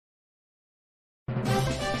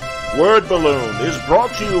Word Balloon is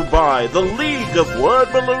brought to you by the League of Word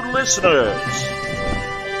Balloon Listeners.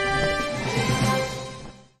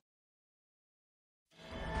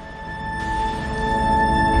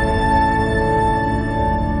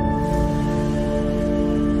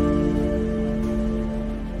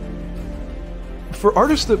 For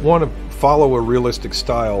artists that want to follow a realistic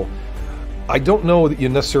style, I don't know that you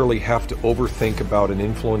necessarily have to overthink about an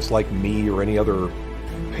influence like me or any other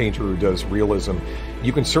painter who does realism.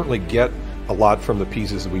 You can certainly get a lot from the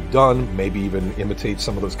pieces that we've done, maybe even imitate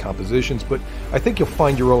some of those compositions, but I think you'll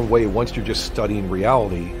find your own way once you're just studying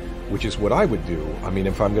reality, which is what I would do. I mean,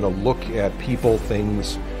 if I'm going to look at people,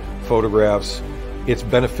 things, photographs, it's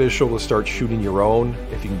beneficial to start shooting your own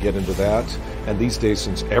if you can get into that. And these days,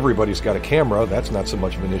 since everybody's got a camera, that's not so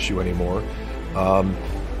much of an issue anymore.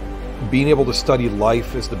 Being able to study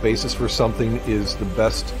life as the basis for something is the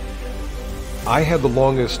best. I had the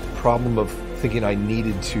longest problem of thinking I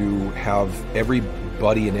needed to have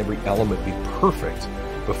everybody and every element be perfect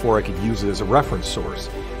before I could use it as a reference source.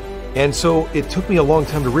 And so it took me a long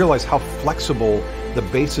time to realize how flexible the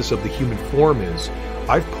basis of the human form is.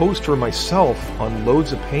 I've posed for myself on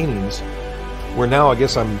loads of paintings where now I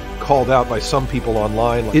guess I'm called out by some people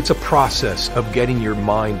online. It's a process of getting your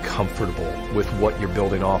mind comfortable with what you're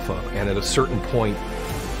building off of. And at a certain point,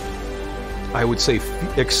 I would say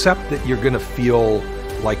accept that you're going to feel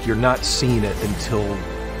like you're not seeing it until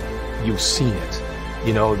you've seen it.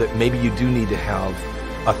 You know, that maybe you do need to have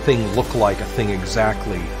a thing look like a thing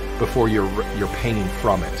exactly before you're painting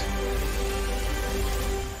from it.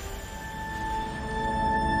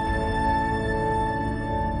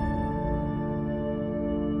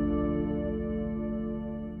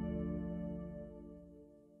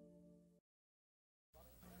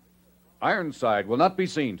 Ironside will not be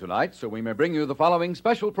seen tonight, so we may bring you the following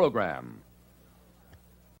special program.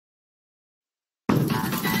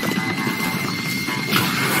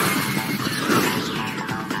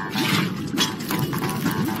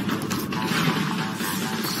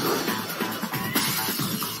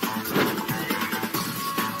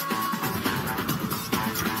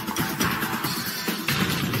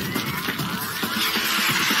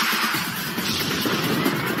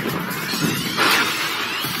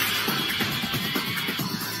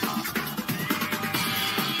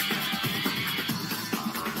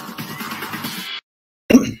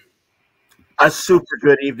 A super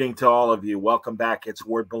good evening to all of you. Welcome back. It's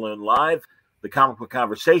Word Balloon Live, the comic book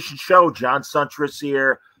conversation show. John Suntress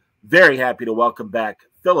here. Very happy to welcome back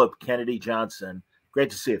Phillip Kennedy Johnson.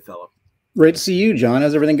 Great to see you, Phillip. Great to see you, John.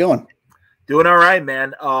 How's everything going? Doing all right,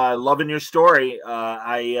 man. Loving your story.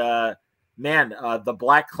 The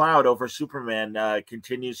black cloud over Superman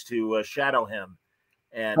continues to shadow him.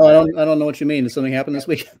 And I don't know what you mean. Did something happen this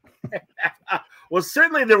week? Well,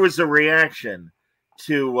 certainly there was a reaction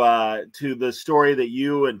to the story that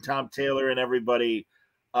you and Tom Taylor and everybody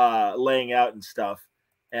laying out and stuff.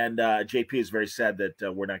 And JP is very sad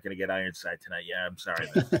that we're not going to get Ironside tonight. Yeah, I'm sorry.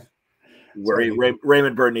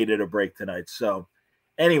 Raymond Burr needed a break tonight. So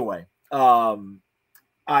anyway,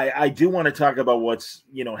 I do want to talk about what's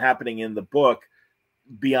happening in the book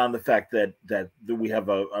beyond the fact that we have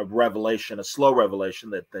a revelation, a slow revelation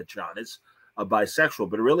that John is a bisexual.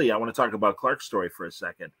 But really, I want to talk about Clark's story for a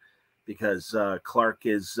second, because Clark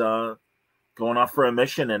is going off for a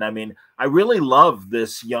mission. And I mean, I really love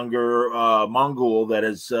this younger Mongol that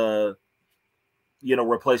has,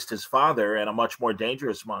 replaced his father, and a much more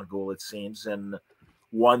dangerous Mongol, it seems, and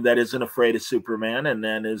one that isn't afraid of Superman, and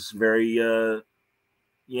then is very,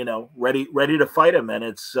 ready to fight him. And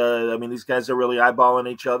it's, these guys are really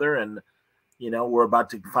eyeballing each other, and, we're about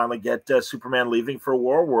to finally get Superman leaving for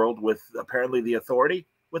War World with apparently the Authority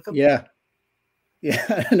with him. Yeah.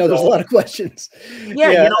 Yeah, I know there's a lot of questions.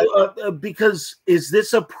 Yeah. Because is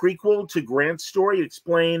this a prequel to Grant's story?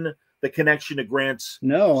 Explain the connection to Grant's.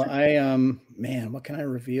 No, man, what can I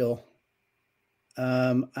reveal?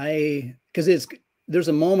 Because there's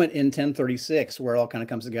a moment in 1036 where it all kind of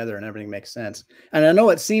comes together and everything makes sense. And I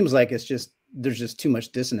know it seems like there's just too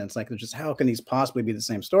much dissonance. Like, there's just, how can these possibly be the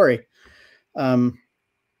same story? And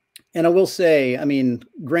I will say, I mean,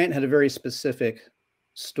 Grant had a very specific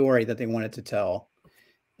story that they wanted to tell,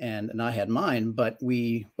 and I had mine, but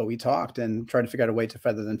we talked and tried to figure out a way to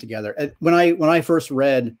feather them together. When I first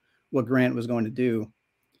read what Grant was going to do,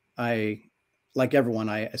 like everyone,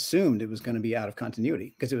 I assumed it was going to be out of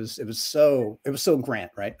continuity, because it was so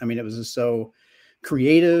Grant, right? I mean, it was just so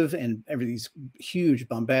creative, and these huge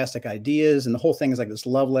bombastic ideas, and the whole thing is like this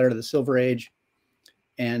love letter to the Silver Age,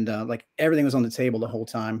 and like everything was on the table the whole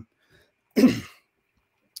time.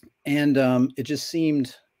 And it just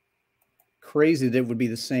seemed crazy that it would be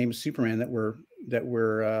the same Superman that we're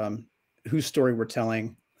whose story we're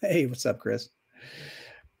telling. Hey, what's up, Chris?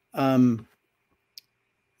 The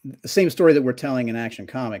same story that we're telling in Action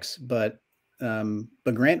Comics, but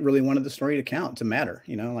Grant really wanted the story to matter.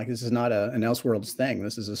 Like, this is not an Elseworlds thing.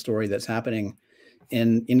 This is a story that's happening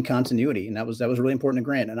in continuity, and that was really important to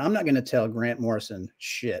Grant. And I'm not going to tell Grant Morrison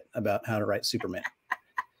shit about how to write Superman.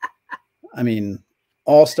 I mean,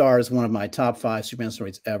 All Star is one of my top 5 Superman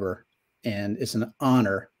stories ever, and it's an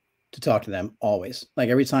honor to talk to them always. Like,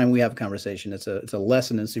 every time we have a conversation, it's a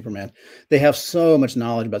lesson in Superman. They have so much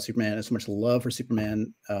knowledge about Superman and so much love for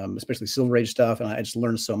Superman, especially Silver Age stuff. And I just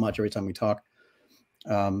learn so much every time we talk.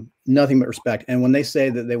 Nothing but respect. And when they say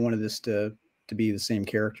that they wanted this to be the same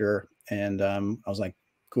character, and I was like,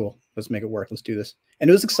 cool, let's make it work. Let's do this. And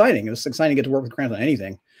it was exciting. It was exciting to get to work with Grant on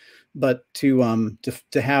anything, but to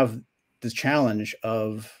have the challenge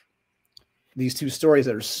of these two stories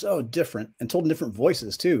that are so different and told in different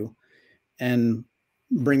voices too, and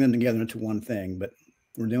bring them together into one thing. But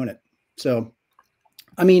we're doing it. So,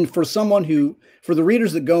 I mean, for the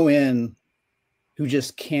readers that go in who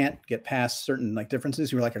just can't get past certain like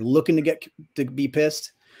differences, who are looking to be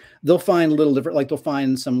pissed, they'll find a little different. Like, they'll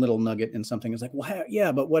find some little nugget in something. It's like, well,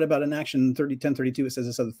 yeah, but what about in Action 1032? It says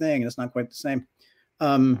this other thing, and it's not quite the same.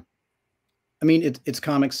 I mean, it's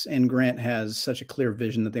comics, and Grant has such a clear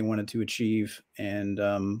vision that they wanted to achieve, and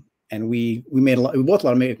we made a lot. We both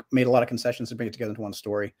made a lot of concessions to bring it together into one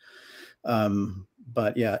story.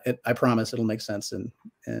 But yeah, I promise it'll make sense in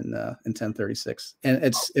 1036.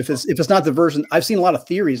 And if it's not the version, I've seen a lot of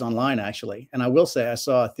theories online actually, and I will say I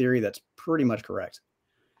saw a theory that's pretty much correct.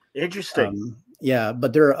 Interesting. Yeah,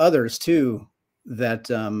 but there are others too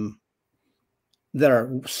that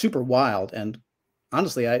are super wild, and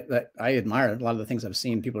honestly, I admire a lot of the things I've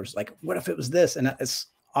seen. People are just like, what if it was this? And it's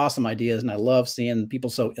awesome ideas. And I love seeing people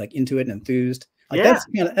so like into it and enthused. Like, yeah.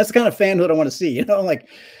 That's the kind of fanhood I want to see, like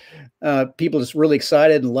people just really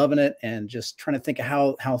excited and loving it and just trying to think of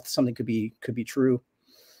how something could be true.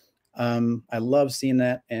 I love seeing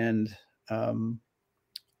that. And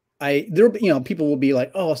people will be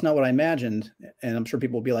like, oh, it's not what I imagined. And I'm sure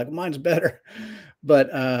people will be like, mine's better.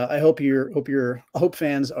 But I hope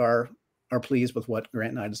fans are pleased with what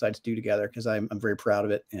Grant and I decided to do together, because I'm very proud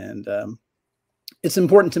of it. And it's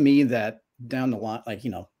important to me that down the line,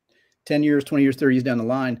 10 years, 20 years, 30 years down the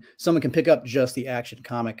line, someone can pick up just the Action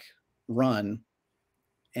comic run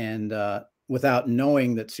and without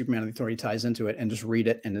knowing that Superman and the Authority ties into it, and just read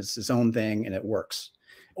it and it's its own thing and it works.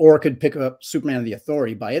 Or it could pick up Superman and the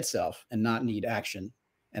Authority by itself and not need Action,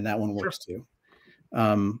 and that one works too.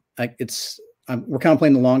 We're kind of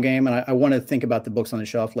playing the long game, and I want to think about the books on the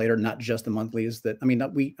shelf later, not just the monthlies. We're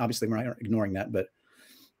not ignoring that, but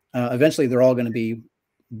eventually they're all going to be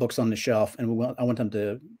books on the shelf, and I want them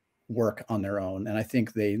to work on their own. And I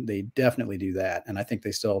think they definitely do that, and I think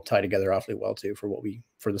they still tie together awfully well too for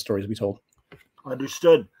the stories we told.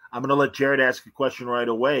 Understood. I'm going to let Jared ask a question right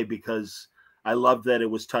away, because I love that it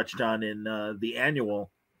was touched on in the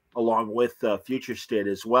annual, along with Future State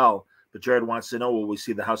as well. But Jared wants to know, will we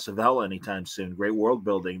see the House of L anytime soon? Great world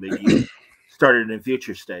building that you started in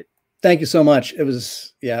Future State. Thank you so much. It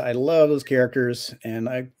was, I love those characters. And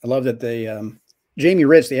I love that Jamie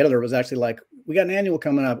Rich, the editor, was actually like, we got an annual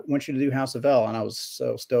coming up. I want you to do House of L. And I was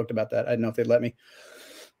so stoked about that. I didn't know if they'd let me.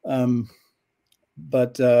 In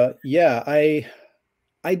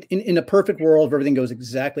a perfect world, if everything goes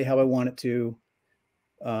exactly how I want it to,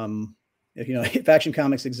 if Action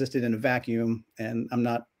Comics existed in a vacuum and I'm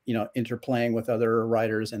not, interplaying with other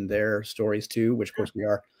writers and their stories too, which of course we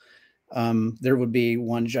are, there would be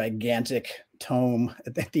one gigantic tome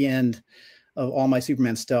at the end of all my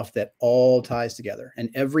Superman stuff that all ties together. And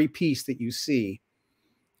every piece that you see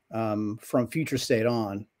from Future State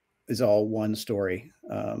on is all one story.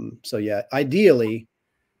 So yeah, ideally,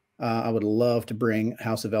 I would love to bring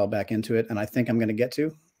House of L back into it. And I think I'm going to get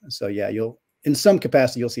to. So yeah, in some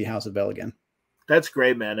capacity, you'll see House of L again. That's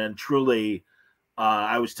great, man. And truly,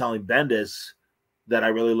 I was telling Bendis that I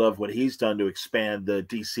really love what he's done to expand the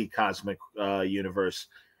DC cosmic universe.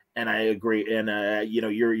 And I agree. And,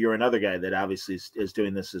 you're another guy that obviously is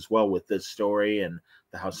doing this as well with this story and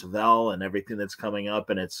the House of L and everything that's coming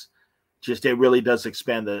up. And it's just, it really does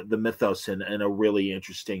expand the mythos in a really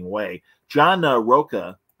interesting way. John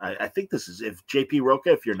Roca, I think this is, if JP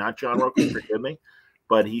Roca, if you're not John Roca, forgive me,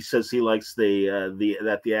 but he says he likes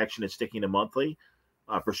that the action is sticking to monthly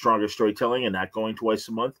for stronger storytelling and not going twice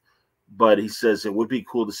a month. But he says it would be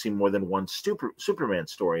cool to see more than one Superman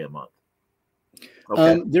story a month.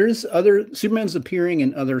 Okay. There's other Superman's appearing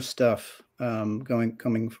in other stuff going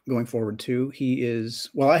forward too. He is,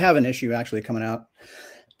 I have an issue actually coming out.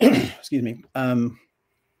 Excuse me.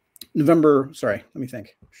 Sorry, let me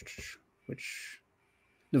think. Which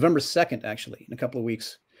November 2nd, actually, in a couple of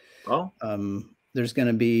weeks. Oh, there's going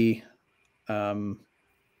to be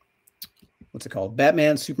what's it called?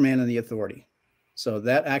 Batman, Superman, and the Authority. So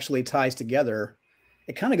that actually ties together.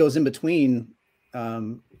 It kind of goes in between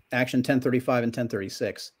Action 1035 and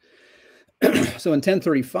 1036. So in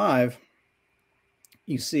 1035,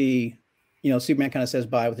 you see, Superman kind of says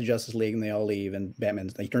bye with the Justice League, and they all leave, and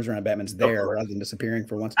he turns around, and Batman's there rather than disappearing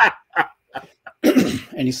for once.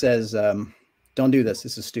 And he says, don't do this.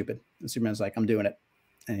 This is stupid. And Superman's like, I'm doing it.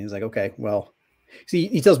 And he's like, okay, well, see,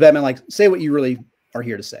 he tells Batman, like, say what you really are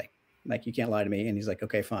here to say. Like, you can't lie to me. And he's like,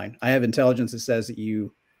 okay, fine. I have intelligence that says that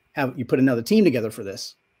you put another team together for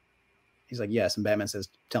this. He's like, yes. And Batman says,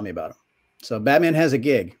 tell me about him. So Batman has a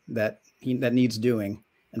gig that needs doing.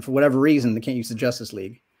 And for whatever reason, they can't use the Justice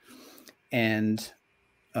League. And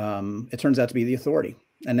it turns out to be the Authority.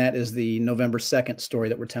 And that is the November 2nd story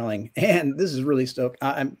that we're telling. And this is really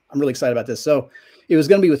I'm really excited about this. So it was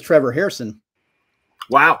going to be with Trevor Harrison.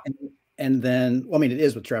 Wow. And then, well, I mean, it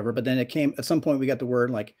is with Trevor, but then it came at some point, we got the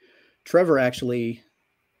word like Trevor actually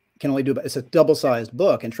can only do, it's a double-sized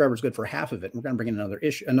book, and Trevor's good for half of it. We're going to bring in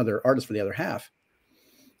another artist for the other half.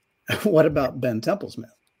 What about Ben Templesmith?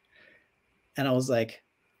 And I was like,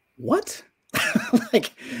 what?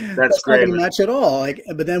 Like, that's great. Not much at all. Like,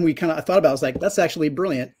 but then I thought about it. I was like, that's actually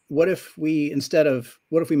brilliant. What if we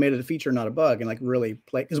made it a feature, not a bug, and like really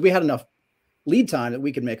play, because we had enough lead time that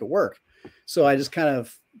we could make it work. So I just kind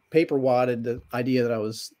of paper wadded the idea that I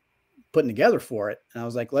was putting together for it. And I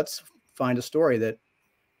was like, let's find a story that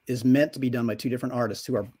is meant to be done by two different artists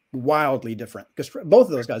who are wildly different, because both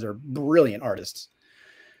of those guys are brilliant artists,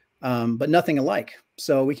 but nothing alike.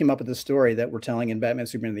 So we came up with this story that we're telling in Batman,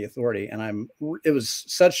 Superman, and the Authority. And it was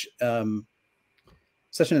such an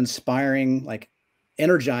inspiring, like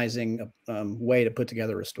energizing way to put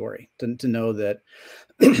together a story, to know that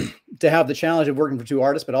to have the challenge of working for two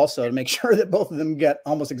artists, but also to make sure that both of them get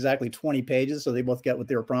almost exactly 20 pages. So they both get what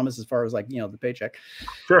they were promised as far as like, the paycheck.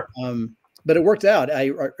 Sure. But it worked out. I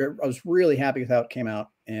was really happy with how it came out,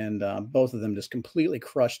 and both of them just completely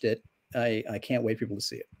crushed it. I can't wait for people to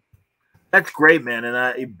see it. That's great, man.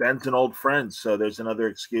 And Ben's an old friend, so there's another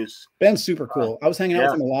excuse. Ben's super cool. I was hanging out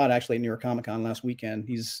with him a lot, actually, at New York Comic Con last weekend.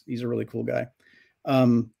 He's a really cool guy.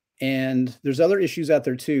 And there's other issues out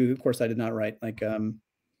there too. Of course, I did not write. Like,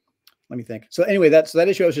 let me think. So anyway, that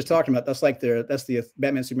issue I was just talking about. That's the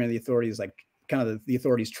Batman, Superman, and the Authority is like kind of the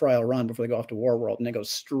Authority's trial run before they go off to Warworld, and they go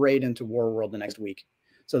straight into Warworld the next week.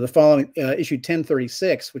 So the following issue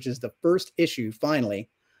 1036, which is the first issue finally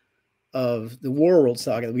of the Warworld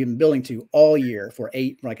saga that we've been building to all year for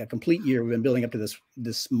a complete year. We've been building up to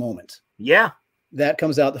this moment. Yeah. That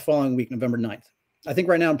comes out the following week, November 9th. I think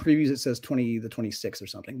right now in previews it says the 26th or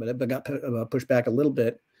something, but it got pushed back a little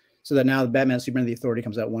bit, so that now the Batman, Superman, and the Authority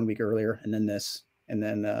comes out 1 week earlier, and then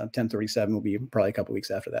 1037 will be probably a couple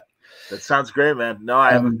weeks after that. That sounds great, man. No,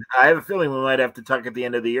 I have a feeling we might have to talk at the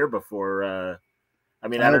end of the year before. I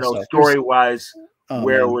don't know, story wise,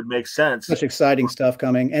 where it would make sense. Such exciting stuff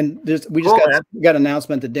coming, and we got an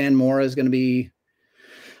announcement that Dan Mora is going to be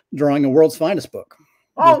drawing a World's Finest book.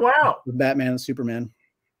 Oh wow! With Batman and Superman.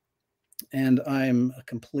 And I'm a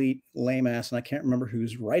complete lame ass, and I can't remember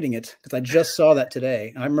who's writing it, because I just saw that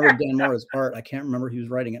today. I remember Dan Mora's art. I can't remember who's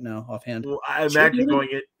writing it now offhand. Well, I imagine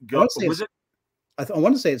was it? I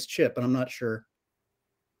want to say it's Chip, but I'm not sure.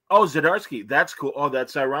 Oh, Zdarsky. That's cool. Oh,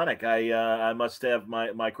 that's ironic. I must have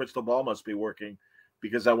my crystal ball must be working,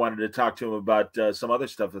 because I wanted to talk to him about some other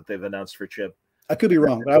stuff that they've announced for Chip. I could be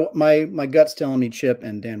wrong, but my gut's telling me Chip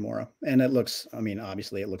and Dan Mora, and it looks. I mean,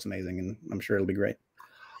 obviously, it looks amazing, and I'm sure it'll be great.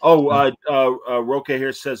 Oh, Roca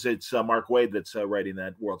here says it's Mark Waid that's writing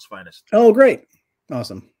that World's Finest. Oh, great.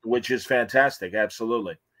 Awesome. Which is fantastic.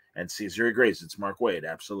 Absolutely. And Caesar agrees. It's Mark Waid.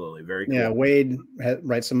 Absolutely. Very cool. Yeah, Waid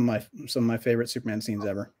writes some of my favorite Superman scenes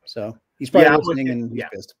ever. So he's probably listening and he's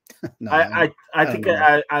pissed. No, I think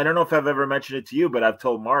I don't know if I've ever mentioned it to you, but I've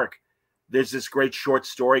told Mark there's this great short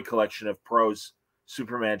story collection of prose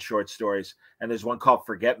Superman short stories, and there's one called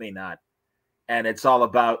Forget Me Not. And it's all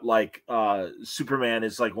about like Superman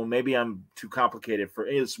is like, well, maybe I'm too complicated for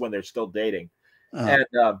it's when they're still dating. And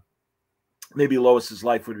maybe Lois's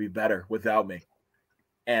life would be better without me.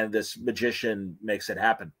 And this magician makes it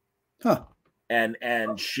happen. Huh. And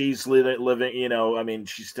she's living,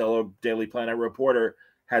 she's still a Daily Planet reporter,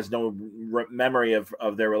 has no memory of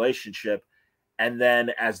their relationship. And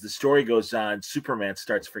then as the story goes on, Superman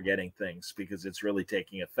starts forgetting things because it's really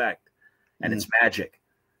taking effect, and it's magic.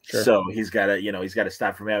 Sure. So he's got to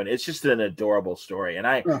stop from having. It's just an adorable story, and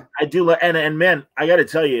I do. And man, I got to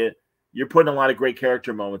tell you, you're putting a lot of great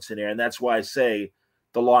character moments in here, and that's why I say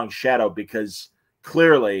the long shadow, because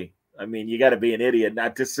clearly, I mean, you got to be an idiot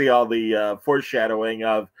not to see all the foreshadowing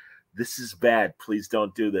of this is bad. Please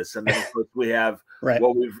don't do this. And then of course we have Right.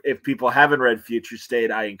 what we've. If people haven't read Future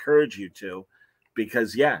State, I encourage you to,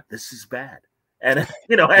 because this is bad. And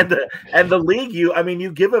and the league,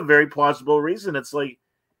 you give a very plausible reason. It's like,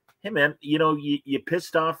 hey man, you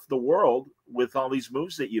pissed off the world with all these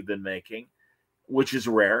moves that you've been making, which is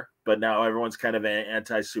rare. But now everyone's kind of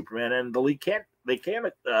anti-Superman, and the league can't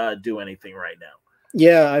do anything right now.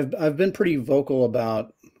 Yeah, I've been pretty vocal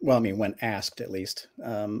about, well, I mean, when asked at least,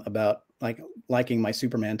 about liking my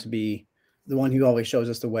Superman to be the one who always shows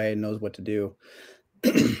us the way and knows what to do.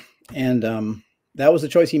 And that was the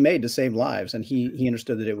choice he made to save lives, and he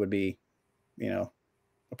understood that it would be, a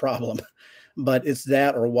problem. But it's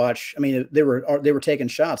that or watch. I mean, they were taking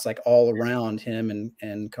shots like all around him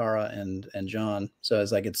and Kara and John. So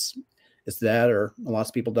it's like it's that or lots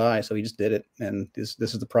of people die. So he just did it, and this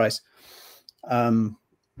is the price.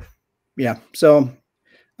 Yeah. So,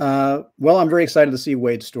 well, I'm very excited to see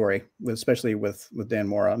Wade's story, especially with Dan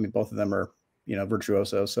Mora. I mean, both of them are,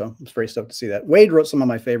 virtuoso. So I'm very stoked to see that. Wade wrote some of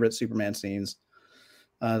my favorite Superman scenes.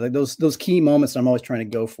 Like those key moments I'm always trying to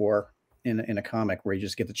go for in a comic where you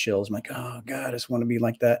just get the chills. I'm like, oh God, I just want to be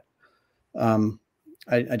like that.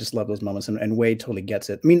 I just love those moments, and Wade totally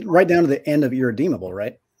gets it. I mean, right down to the end of Irredeemable,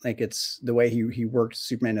 right? Like it's the way he worked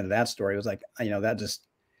Superman into that story. It was like, that just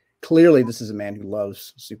clearly this is a man who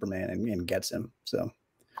loves Superman and gets him. So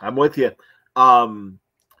I'm with you.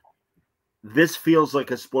 This feels like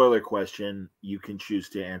a spoiler question. You can choose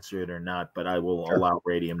to answer it or not, but I will allow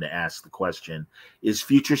Radium to ask the question. Is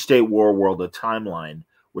Future State War World a timeline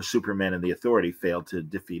where Superman and the Authority failed to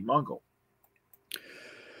defeat Mongol?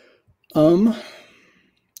 What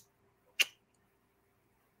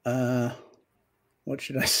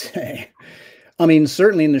should I say? I mean,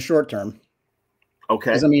 certainly in the short term. Okay.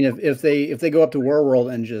 Because I mean, if they go up to War World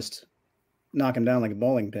and just knock him down like a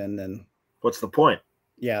bowling pin, then what's the point?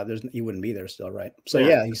 Yeah, he wouldn't be there still, right? So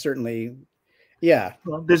yeah, he certainly, yeah.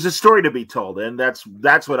 Well, there's a story to be told, and that's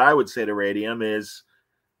what I would say to Radium is,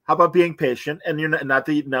 how about being patient? And you're not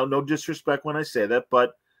that no disrespect when I say that,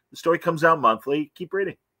 but the story comes out monthly. Keep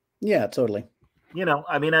reading. Yeah, totally.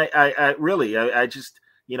 I mean, I really, I just,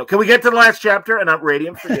 can we get to the last chapter? And not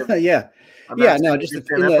Radium, forgive me. Yeah. Yeah, no, just in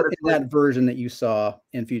that version that you saw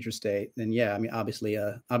in Future State, then yeah, I mean, obviously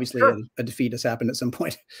sure. a defeat has happened at some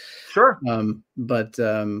point. Sure. But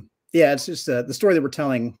yeah, it's just the story that we're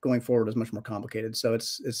telling going forward is much more complicated. So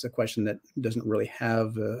it's a question that doesn't really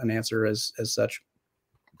have an answer as such.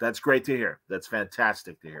 That's great to hear. That's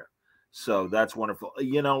fantastic to hear. So that's wonderful.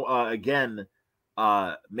 Again,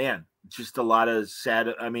 man, just a lot of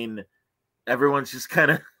sad. I mean, everyone's just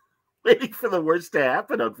kind of waiting for the worst to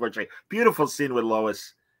happen, unfortunately. Beautiful scene with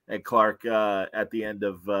Lois and Clark at the end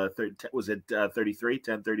of was it 33,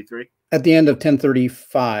 1033? At the end of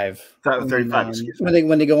 1035. 35, excuse me.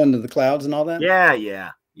 When they go into the clouds and all that? Yeah,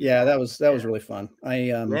 that was really fun.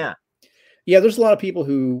 Yeah, there's a lot of people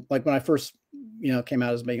who, like, when I first came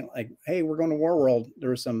out as being like, hey, we're going to War World,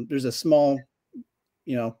 there's a small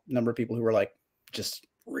number of people who were like just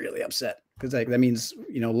really upset because that means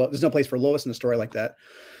there's no place for Lois in a story like that.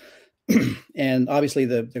 And obviously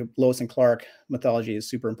the Lois and Clark mythology is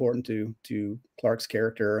super important to Clark's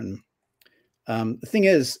character. And the thing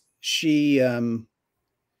is, she oh,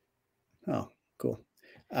 cool.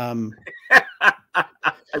 I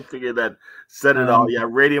figured that said it all. Yeah,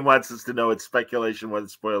 Radium wants us to know it's speculation with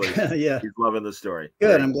spoilers. Yeah, he's loving the story.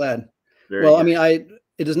 Good, I'm glad. Well, good. I mean,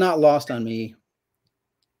 it is not lost on me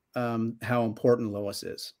how important Lois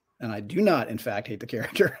is. And I do not, in fact, hate the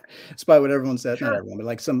character, despite what everyone said. Sure. Not everyone, but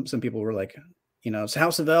like some people were like,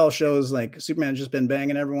 House of L shows like Superman's just been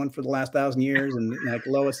banging everyone for the last 1,000 years, and like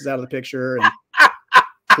Lois is out of the picture. And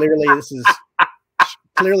clearly this is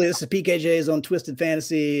PKJ's own twisted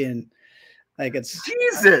fantasy, and like it's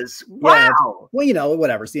Jesus. Wow. Yeah, well,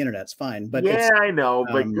 whatever. It's the internet. It's fine. But yeah, I know.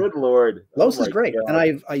 But good Lord, Lois is great, God.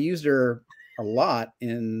 And I used her a lot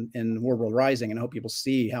in War World Rising, and I hope people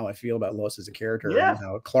see how I feel about Lois as a character and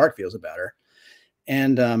how Clark feels about her.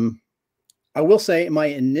 And I will say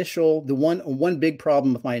the one big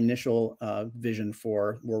problem with my initial vision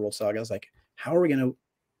for War World Saga is like, how are we going to,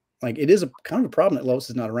 like, it is a kind of a problem that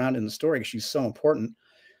Lois is not around in the story because she's so important.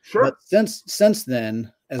 Sure. But since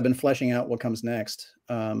then, as I've been fleshing out what comes next,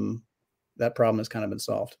 that problem has kind of been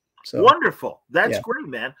solved. So wonderful. That's great,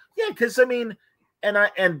 man. Yeah, because I mean,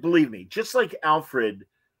 and believe me, just like Alfred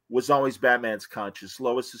was always Batman's conscience,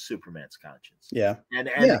 Lois is Superman's conscience. Yeah. And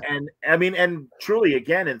I mean, and truly,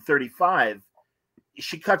 again, in 35,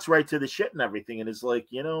 she cuts right to the shit and everything, and is like,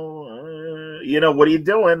 what are you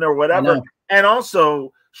doing or whatever. And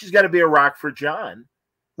also, she's got to be a rock for John.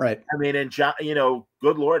 Right. I mean, and John,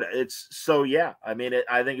 good Lord, it's so, yeah. I mean,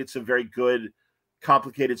 I think it's a very good,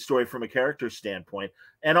 complicated story from a character standpoint.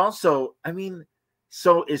 And also, I mean,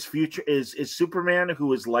 so is Superman,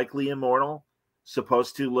 who is likely immortal,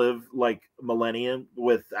 supposed to live like millennium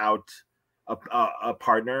without a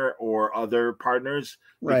partner or other partners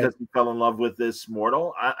because he fell in love with this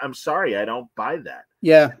mortal? I'm sorry, I don't buy that.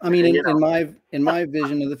 Yeah, I mean, in my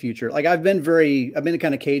vision of the future, like I've been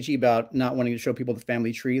kind of cagey about not wanting to show people the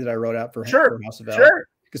family tree that I wrote out for House of L,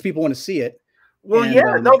 because people want to see it. Well,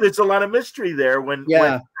 there's a lot of mystery there when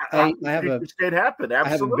I have a state happened. Absolutely. I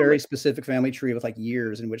have a very specific family tree with like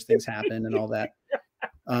years in which things happen and all that.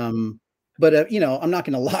 But I'm not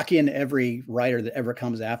going to lock in every writer that ever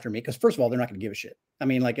comes after me, because first of all, they're not going to give a shit. I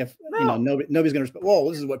mean, like if nobody's going to respect. Whoa,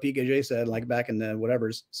 this is what PKJ said, like back in the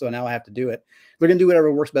whatevers. So now I have to do it. They're going to do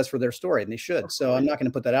whatever works best for their story, and they should. So I'm not going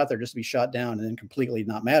to put that out there just to be shot down and then completely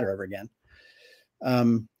not matter ever again.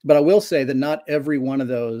 But I will say that not every one of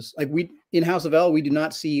those, like in House of L, we do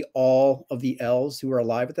not see all of the L's who are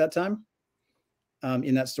alive at that time.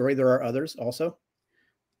 In that story, there are others also,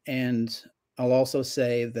 and I'll also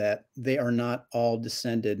say that they are not all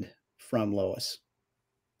descended from Lois.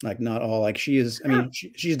 Like not all, like she is. I mean,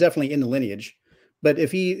 she's definitely in the lineage, but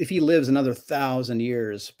if he lives another 1,000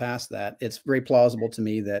 years past that, it's very plausible to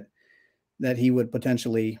me that he would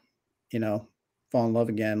potentially, fall in love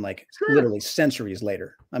again, like literally centuries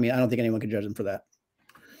later. I mean, I don't think anyone could judge him for that.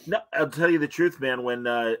 No, I'll tell you the truth, man. When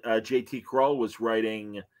J.T. Kroll was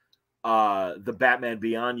writing the Batman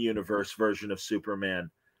Beyond universe version of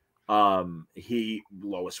Superman,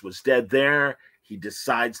 Lois was dead there. He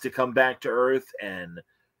decides to come back to Earth and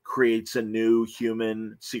creates a new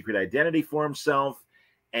human secret identity for himself,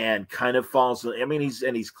 and kind of falls. I mean,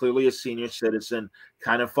 he's clearly a senior citizen.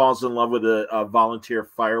 Kind of falls in love with a volunteer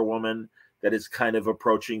firewoman that is kind of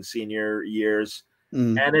approaching senior years,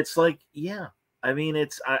 and it's like, yeah. I mean,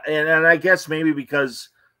 and I guess maybe because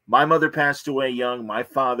my mother passed away young, my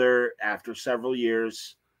father, after several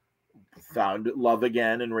years, found love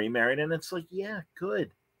again and remarried, and it's like, yeah, good.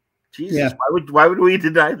 Jesus, yeah. Why would we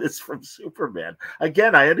deny this from Superman?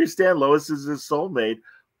 Again, I understand Lois is his soulmate,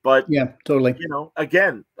 but yeah, totally.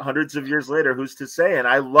 Again, hundreds of years later, who's to say? And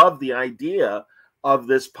I love the idea of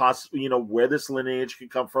this where this lineage could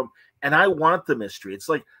come from, and I want the mystery. It's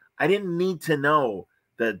like I didn't need to know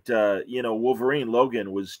that Wolverine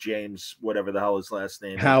Logan was James, whatever the hell his last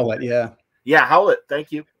name is. Howlett, yeah, Howlett.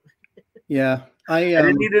 Thank you. Yeah, I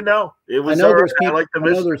didn't need to know. It was. I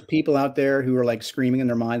know there's people out there who are like screaming in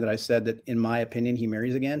their mind that I said that, in my opinion, he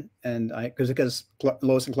marries again, and because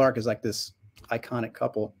Lois and Clark is like this iconic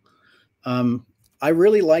couple. I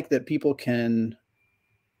really like that people can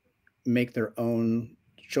make their own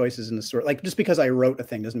choices in the story. Like, just because I wrote a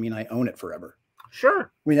thing doesn't mean I own it forever.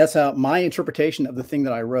 Sure. I mean, that's how my interpretation of the thing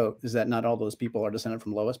that I wrote is, that not all those people are descended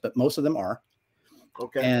from Lois, but most of them are.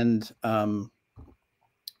 Okay. And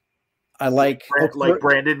I like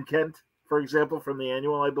Brandon Kent, for example, from the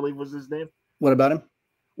Annual, I believe was his name. What about him?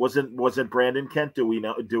 Wasn't Brandon Kent? Do we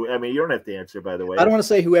know? I mean, you don't have to answer, by the way. I don't want to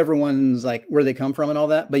say who everyone's like, where they come from and all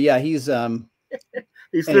that, but yeah, he's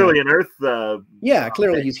clearly an Earth. Yeah,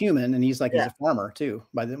 clearly he's human, and he's like he's a farmer too.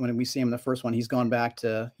 When we see him in the first one, he's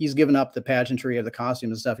given up the pageantry of the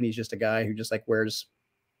costume and stuff, and he's just a guy who just like wears,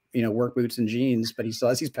 work boots and jeans, but he still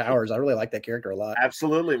has these powers. I really like that character a lot.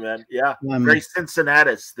 Absolutely, man. Yeah, very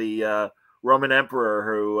Cincinnatus, the Roman emperor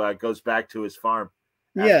who goes back to his farm.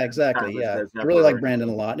 Yeah, exactly. Yeah, I really like Brandon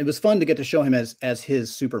a lot. And it was fun to get to show him as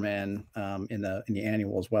his Superman in the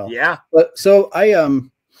Annual as well. Yeah. But so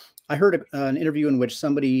I heard an interview in which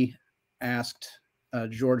somebody asked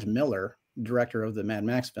George Miller, director of the Mad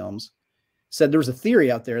Max films, said there was a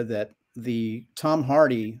theory out there that the Tom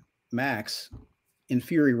Hardy Max in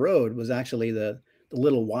Fury Road was actually the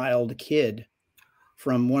little wild kid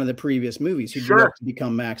from one of the previous movies who grew up to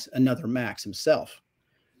become another Max himself.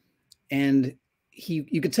 And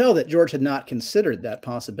you could tell that George had not considered that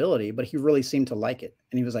possibility, but he really seemed to like it.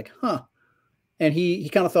 And he was like, huh. And he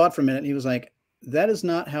kind of thought for a minute, and he was like, that is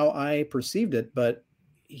not how I perceived it. But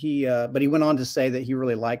he went on to say that he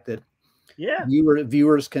really liked it. Yeah.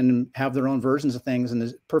 Viewers can have their own versions of things, and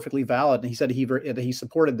is perfectly valid. And he said he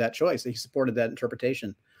supported that choice. He supported that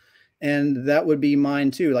interpretation. And that would be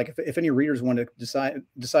mine too. Like if any readers want to decide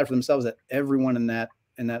for themselves that everyone in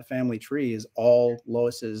that family tree is all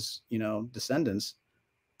Lois's, descendants,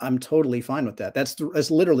 I'm totally fine with that. That's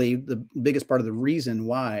literally the biggest part of the reason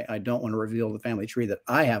why I don't want to reveal the family tree that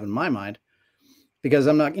I have in my mind. because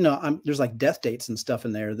I'm not, there's like death dates and stuff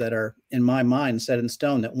in there that are in my mind set in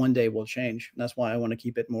stone that one day will change. And that's why I want to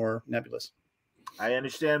keep it more nebulous. I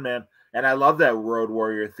understand, man. And I love that Road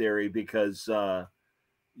Warrior theory because,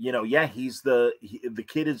 he's the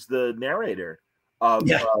kid is the narrator of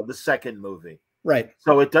the second movie. Right.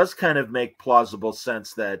 So it does kind of make plausible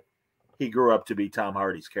sense that he grew up to be Tom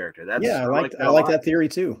Hardy's character. I like that theory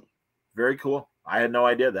too. Very cool. I had no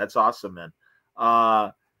idea. That's awesome, man.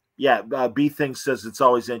 B Thing says it's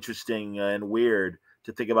always interesting and weird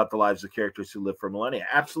to think about the lives of characters who live for millennia.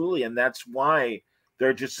 Absolutely. And that's why there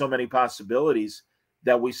are just so many possibilities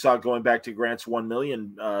that we saw going back to Grant's 1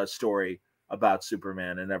 million story about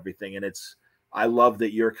Superman and everything. And I love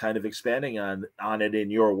that you're kind of expanding on it in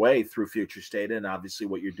your way through Future State and obviously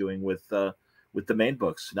what you're doing with the main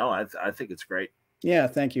books. No, I think it's great. Yeah,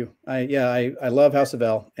 thank you. I love House of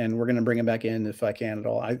L, and we're going to bring him back in if I can at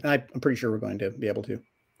all. I'm pretty sure we're going to be able to.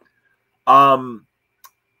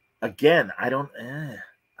 Again,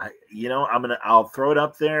 I'll throw it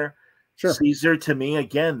up there. Sure. Caesar, to me,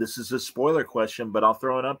 again, this is a spoiler question, but I'll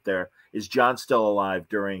throw it up there. Is John still alive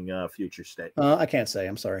during Future State? I can't say.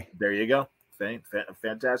 I'm sorry. There you go.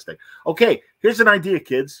 Fantastic. Okay, here's an idea,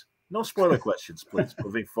 kids. No spoiler questions, please,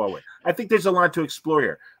 moving forward. I think there's a lot to explore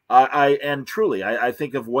here. I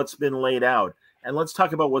think of what's been laid out, and let's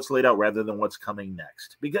talk about what's laid out rather than what's coming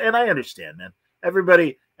next. And I understand, man.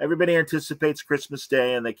 Everybody anticipates Christmas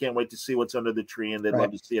Day, and they can't wait to see what's under the tree, and they'd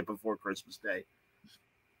love to see it before Christmas Day.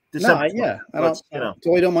 I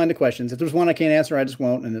totally don't mind the questions. If there's one I can't answer, I just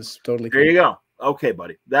won't, and it's totally cool. There you go. Okay,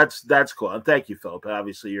 buddy. That's cool. And thank you, Philip.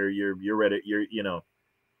 Obviously, you're ready.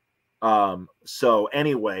 So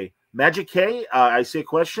anyway, Magic K, I see a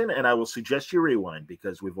question, and I will suggest you rewind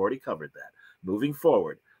because we've already covered that. Moving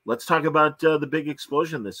forward, let's talk about the big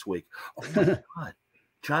explosion this week. Oh my God,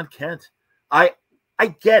 John Kent. I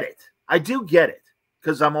get it. I do get it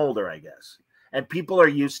because I'm older, I guess, and people are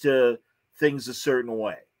used to things a certain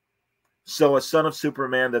way. So a son of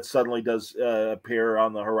Superman that suddenly does appear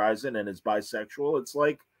on the horizon and is bisexual, it's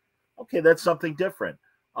like, okay, that's something different.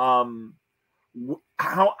 How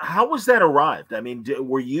was that arrived? I mean,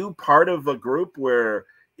 were you part of a group where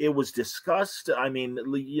it was discussed? I mean,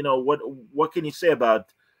 what can you say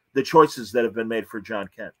about the choices that have been made for John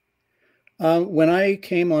Kent? When I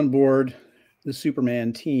came on board the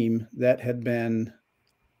Superman team, that had been,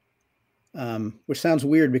 which sounds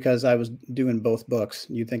weird because I was doing both books.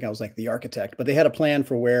 You'd think I was like the architect, but they had a plan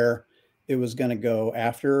for where it was going to go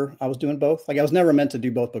after I was doing both. Like I was never meant to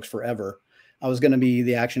do both books forever. I was going to be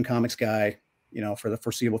the Action Comics guy, for the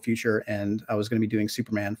foreseeable future. And I was going to be doing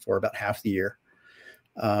Superman for about half the year.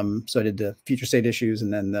 So I did the Future State issues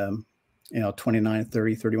and then 29,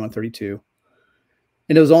 30, 31, 32.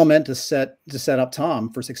 And it was all meant to set up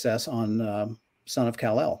Tom for success on Son of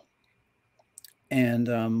Kal-El.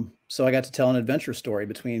 And so I got to tell an adventure story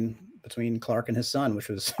between Clark and his son, which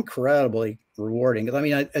was incredibly rewarding. Because I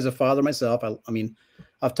mean, as a father myself,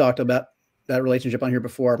 I've talked about that relationship on here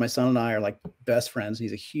before. My son and I are like best friends.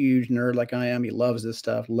 He's a huge nerd like I am. He loves this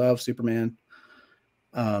stuff, loves Superman.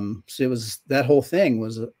 So it was, that whole thing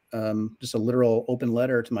was just a literal open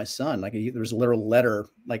letter to my son. Like there was a literal letter,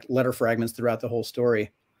 like letter fragments throughout the whole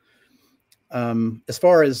story. As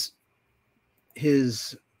far as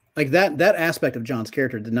his, like that aspect of John's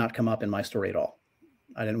character did not come up in my story at all.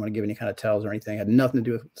 I didn't want to give any kind of tells or anything. It had nothing to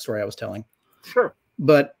do with the story I was telling. Sure.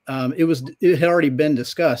 But it had already been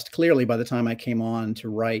discussed clearly by the time I came on to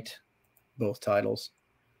write both titles.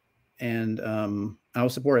 And I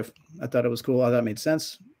was supportive. I thought it was cool. I thought it made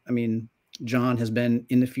sense. I mean, John has been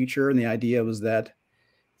in the future, and the idea was that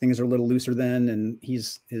things are a little looser then, and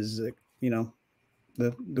the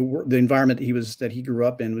environment that he grew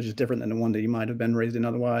up in was just different than the one that he might have been raised in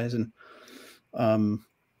otherwise. And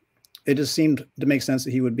it just seemed to make sense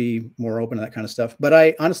that he would be more open to that kind of stuff. But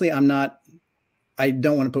I don't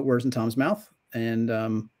want to put words in Tom's mouth. And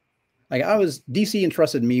DC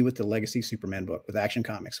entrusted me with the Legacy Superman book with Action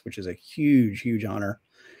Comics, which is a huge, huge honor.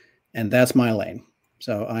 And that's my lane.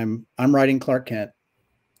 So I'm writing Clark Kent,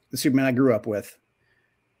 the Superman I grew up with.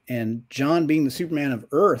 And John being the Superman of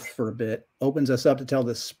Earth for a bit opens us up to tell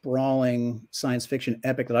this sprawling science fiction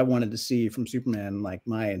epic that I wanted to see from Superman like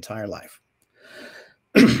my entire life.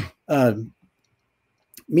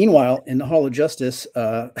 Meanwhile, in the Hall of Justice,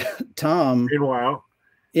 Tom. Meanwhile.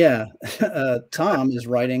 Yeah. Tom is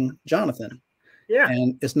writing Jonathan. Yeah.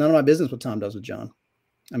 And it's none of my business what Tom does with John.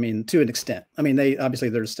 I mean, to an extent. I mean,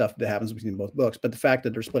 there's stuff that happens between both books, but the fact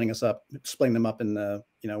that they're splitting them up in the,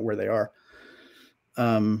 where they are.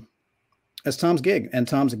 It's Tom's gig, and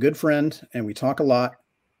Tom's a good friend, and we talk a lot.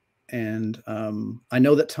 And I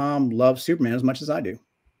know that Tom loves Superman as much as I do.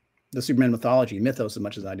 the Superman mythos as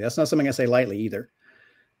much as I do. That's not something I say lightly either.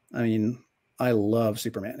 I mean, I love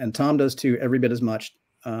Superman, and Tom does too, every bit as much.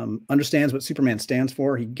 Understands what Superman stands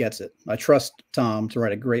for. He gets it. I trust Tom to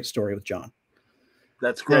write a great story with John.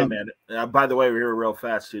 That's great, man. By the way, we're here real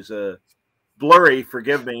fast. There's a blurry,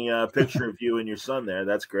 forgive me, picture of you and your son there.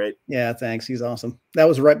 That's great. Yeah, thanks. He's awesome. That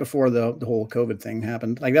was right before the whole COVID thing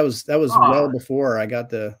happened. Like that was well before I got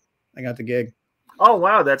the gig. Oh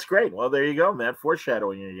wow, that's great. Well, there you go, man.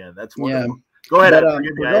 Foreshadowing again. That's wonderful. Yeah. Go ahead.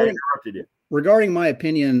 But, I interrupted you. Regarding my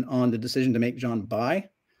opinion on the decision to make John bi,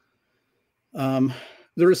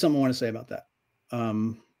 there is something I want to say about that.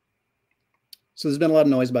 So there's been a lot of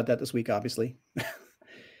noise about that this week, obviously.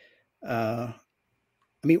 I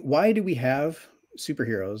mean, why do we have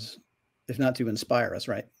superheroes if not to inspire us,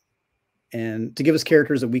 right? And to give us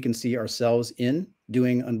characters that we can see ourselves in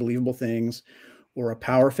doing unbelievable things, or a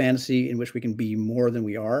power fantasy in which we can be more than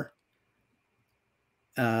we are.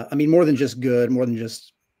 I mean, more than just good, more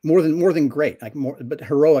than great, like more, but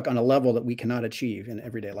heroic on a level that we cannot achieve in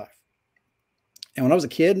everyday life. And when I was a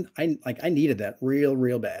kid, I needed that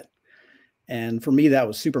real bad. And for me, that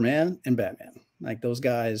was Superman and Batman. Like those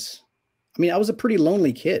guys. I mean, I was a pretty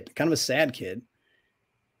lonely kid, kind of a sad kid,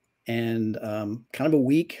 and kind of a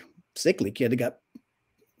weak, sickly kid that got,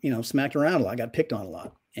 smacked around a lot, got picked on a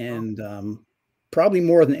lot. And probably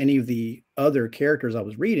more than any of the other characters I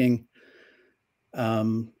was reading,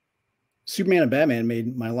 Superman and Batman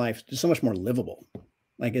made my life just so much more livable.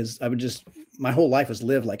 Like my whole life was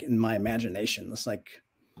lived like in my imagination. It's like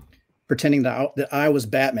pretending that I was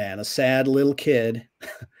Batman, a sad little kid,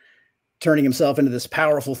 turning himself into this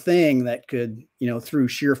powerful thing that could, through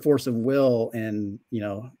sheer force of will and,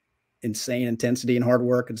 insane intensity and hard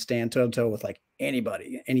work, could stand toe to toe with like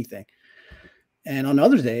anybody, anything. And on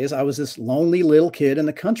other days, I was this lonely little kid in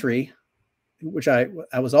the country, which I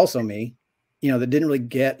was also me, that didn't really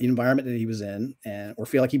get the environment that he was in or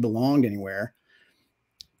feel like he belonged anywhere.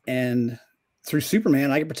 And through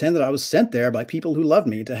Superman, I could pretend that I was sent there by people who loved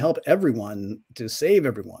me to help everyone, to save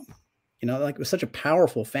everyone. Like it was such a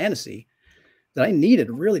powerful fantasy that I needed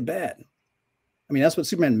really bad. I mean, that's what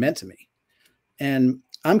Superman meant to me. And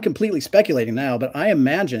I'm completely speculating now, but I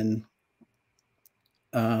imagine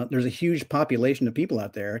there's a huge population of people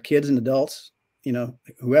out there, kids and adults,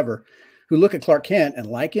 whoever, who look at Clark Kent and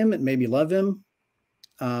like him and maybe love him,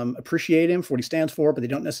 appreciate him for what he stands for, but they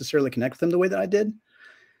don't necessarily connect with him the way that I did.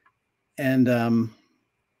 And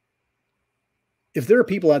if there are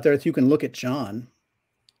people out there who can look at John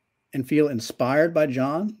and feel inspired by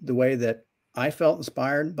John the way that I felt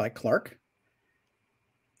inspired by Clark,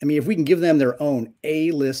 I mean, if we can give them their own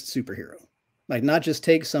A-list superhero, like not just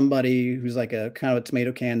take somebody who's like a kind of a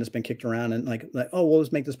tomato can that's been kicked around and like, oh, we'll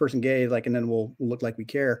just make this person gay, like, and then we'll look like we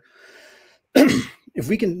care. If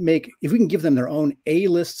we can give them their own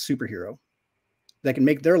A-list superhero that can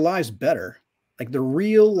make their lives better, like the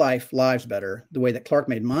real life lives better, the way that Clark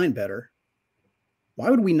made mine better, why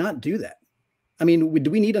would we not do that? I mean, do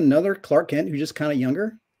we need another Clark Kent who's just kind of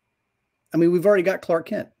younger? I mean, we've already got Clark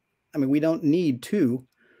Kent. I mean, we don't need two.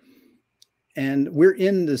 And we're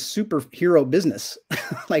in the superhero business.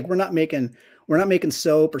 Like we're not making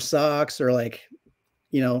soap or socks or like,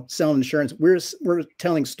 selling insurance. We're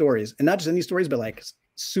telling stories, and not just any stories, but like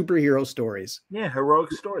superhero stories. Yeah.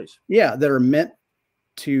 Heroic stories. Yeah. That are meant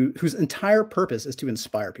whose entire purpose is to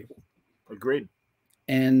inspire people. Agreed.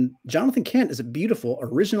 And Jonathan Kent is a beautiful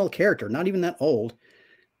original character, not even that old.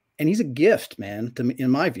 And he's a gift, man, to me,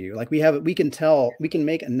 in my view. Like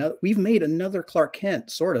we've made another Clark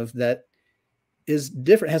Kent sort of that is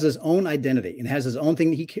different, has his own identity and has his own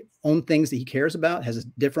things that he cares about, has a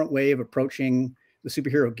different way of approaching the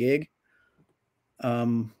superhero gig. I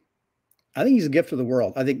think he's a gift for the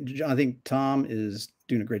world. I think Tom is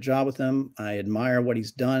doing a great job with him. I admire what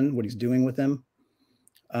he's done, what he's doing with him.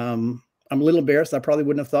 I'm a little embarrassed. I probably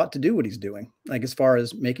wouldn't have thought to do what he's doing. Like as far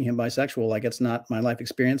as making him bisexual, like it's not my life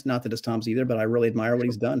experience. Not that it's Tom's either, but I really admire what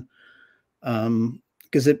he's done.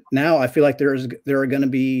 Because now I feel like there are going to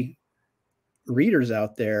be readers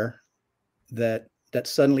out there that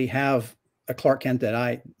suddenly have a Clark Kent that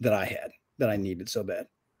I needed so bad.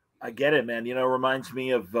 I get it, man. It reminds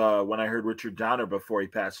me of when I heard Richard Donner before he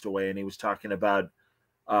passed away, and he was talking about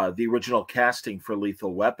the original casting for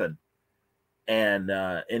Lethal Weapon. And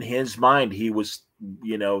in his mind, he was,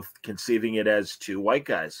 conceiving it as two white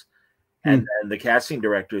guys. And the casting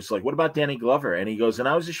director is like, what about Danny Glover? And he goes, and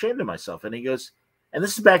I was ashamed of myself. And he goes, and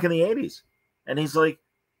this is back in the 80s. And he's like,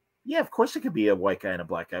 yeah, of course it could be a white guy and a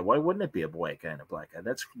black guy. Why wouldn't it be a white guy and a black guy?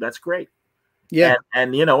 That's great. Yeah.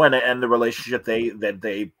 And the relationship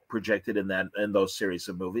they projected in those series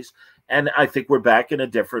of movies. And I think we're back in a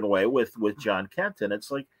different way with John Kent. And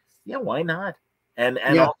it's like, Yeah, why not? And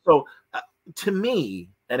Yeah. also, to me,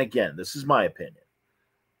 and again, this is my opinion,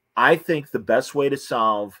 I think the best way to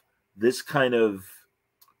solve this kind of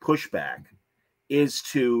pushback is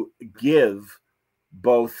to give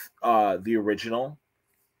both the original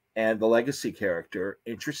and the legacy character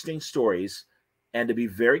interesting stories, and to be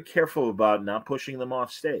very careful about not pushing them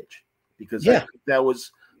off stage, because I Yeah. think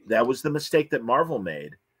that was the mistake that Marvel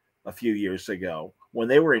made a few years ago when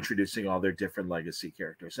they were introducing all their different legacy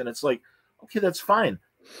characters. And it's like, okay, that's fine.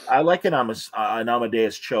 I like an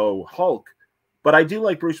Amadeus Cho Hulk, but I do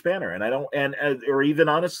like Bruce Banner, and I don't, and or even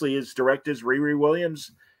honestly, as direct as Riri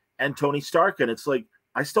Williams and Tony Stark, and it's like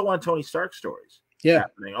I still want Tony Stark stories Yeah.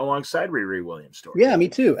 happening alongside Riri Williams stories. Yeah, me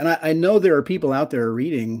too. And I know there are people out there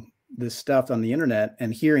reading this stuff on the internet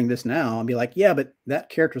and hearing this now and be like, yeah, but that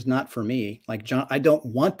character's not for me. Like John, I don't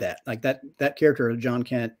want that. Like that character of John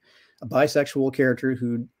Kent, a bisexual character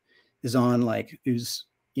who is on like who's,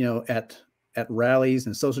 at rallies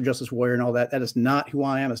and social justice warrior and all that. That is not who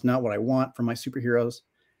I am. It's not what I want from my superheroes.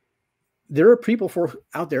 There are people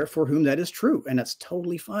out there for whom that is true, and that's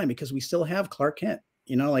totally fine because we still have Clark Kent.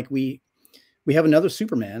 Like we have another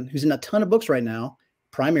Superman who's in a ton of books right now,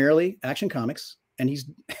 primarily Action Comics. And he's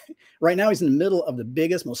right now he's in the middle of the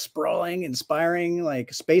biggest, most sprawling, inspiring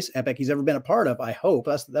like space epic he's ever been a part of. I hope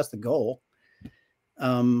that's the goal.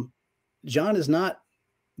 John is not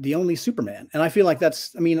the only Superman. And I feel like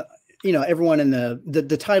everyone in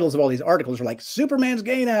the titles of all these articles are like Superman's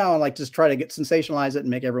gay now, and like just try to sensationalize it and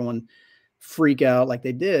make everyone freak out like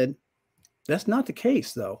they did. That's not the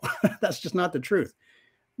case though. That's just not the truth.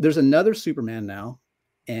 There's another Superman now,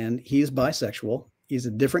 and he's bisexual. He's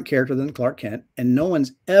a different character than Clark Kent, and no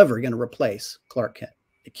one's ever going to replace Clark Kent.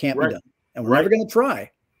 It can't be done. And we're never going to try,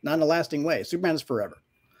 not in a lasting way. Superman is forever.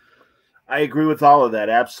 I agree with all of that.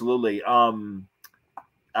 Absolutely. Now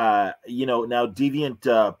Deviant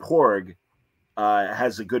Porg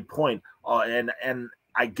has a good point. And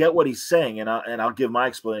I get what he's saying, and I'll give my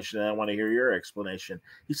explanation, and I want to hear your explanation.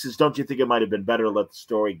 He says, don't you think it might have been better to let the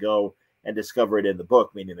story go and discover it in the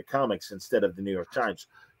book, meaning the comics, instead of the New York Times?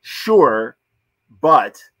 Sure,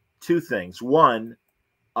 but two things. One,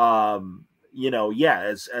 as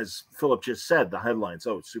Phillip just said, the headlines,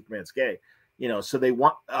 oh, Superman's gay. So they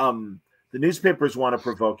want the newspapers want to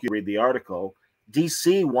provoke you to read the article.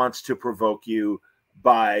 DC wants to provoke you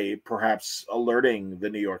by perhaps alerting the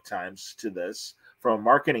New York Times to this from a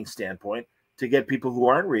marketing standpoint, to get people who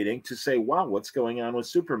aren't reading to say, wow, what's going on with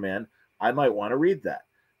Superman? I might want to read that.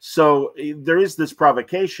 So there is this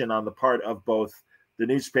provocation on the part of both the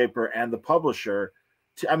newspaper and the publisher.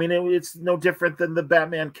 It's no different than the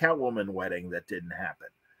Batman Catwoman wedding that didn't happen.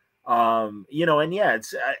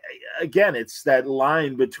 It's that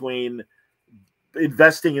line between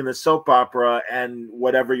investing in the soap opera and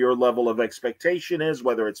whatever your level of expectation is,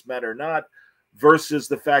 whether it's met or not, versus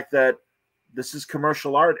the fact that this is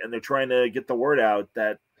commercial art and they're trying to get the word out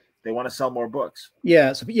that they want to sell more books.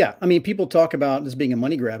 Yeah. So, yeah, people talk about this being a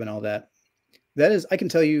money grab and all that. That is, I can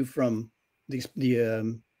tell you from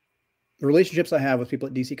the relationships I have with people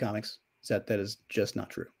at DC Comics, that is just not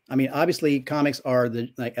true. Obviously, comics are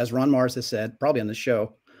as Ron Mars has said, probably on the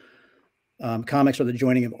show, comics are the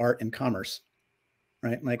joining of art and commerce,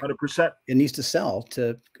 right? Like 100%. It needs to sell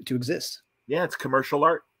to exist. Yeah, it's commercial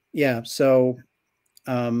art. Yeah. So,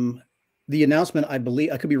 the announcement, I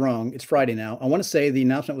believe, I could be wrong, it's Friday now. I want to say the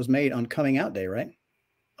announcement was made on Coming Out Day, right?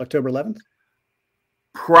 October 11th?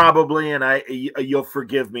 Probably, and you'll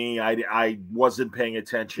forgive me, I wasn't paying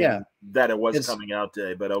attention that it was Coming Out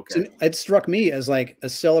Day, but okay. So it struck me as like a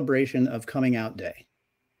celebration of Coming Out Day.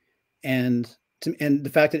 And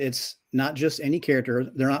the fact that it's not just any character,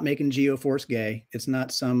 they're not making Geoforce gay. It's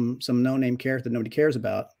not some no-name character that nobody cares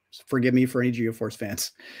about. Forgive me for any Geoforce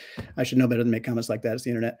fans. I should know better than make comments like that. It's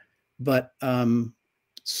the internet. But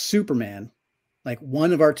Superman, like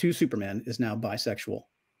one of our two Supermen, is now bisexual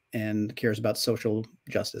and cares about social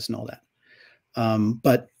justice and all that.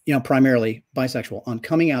 But primarily bisexual. On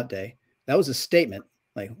Coming Out Day, that was a statement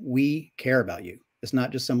like, we care about you. It's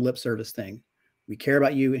not just some lip service thing. We care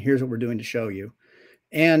about you, and here's what we're doing to show you.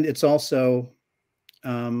 And it's also,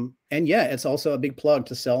 it's also a big plug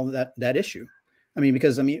to sell that issue.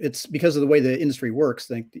 It's because of the way the industry works.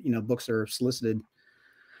 Books are solicited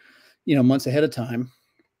months ahead of time.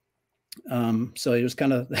 So it was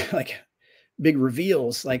kind of like big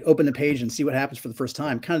reveals, like open the page and see what happens for the first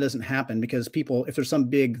time. Kind of doesn't happen because people, if there's some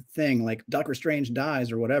big thing like Doctor Strange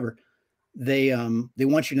dies or whatever, they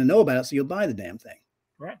want you to know about it, so you'll buy the damn thing.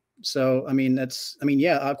 Right. So,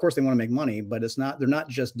 of course they want to make money, but they're not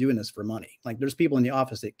just doing this for money. Like there's people in the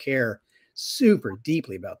office that care super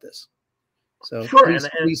deeply about this. So Sure,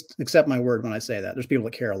 please accept my word when I say that. There's people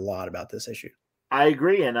that care a lot about this issue. I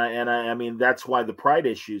agree, and I mean that's why the Pride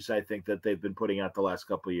issues I think that they've been putting out the last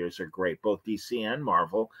couple of years are great, both DC and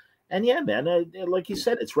Marvel. And yeah, man, like you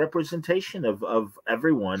said, it's representation of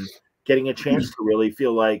everyone getting a chance to really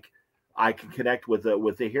feel like I can connect with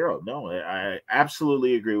the hero. No, I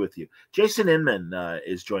absolutely agree with you. Jason Inman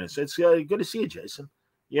is joining us. It's good to see you, Jason.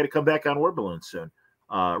 You got to come back on Word Balloon soon.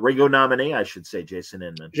 Ringo nominee, I should say, Jason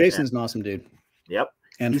Inman. Jason's an awesome dude. Yep,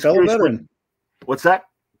 and fellow veteran. What's that?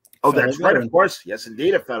 Oh, Fellow that's veteran. right. Of course. Yes,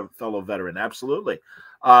 indeed. A fellow veteran. Absolutely.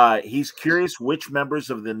 He's curious which members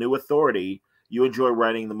of the new authority you enjoy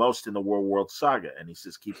writing the most in the World saga. And he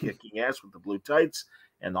says, keep kicking ass with the blue tights,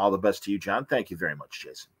 and all the best to you, John. Thank you very much,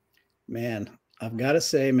 Jason. Man, I've got to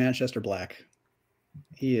say Manchester Black.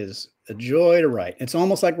 He is a joy to write. It's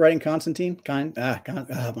almost like writing Constantine.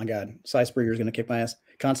 Oh my God. Cy Springer is going to kick my ass.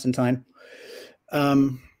 Constantine.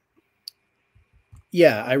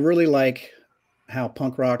 Yeah, I really like how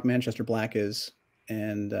punk rock Manchester Black is.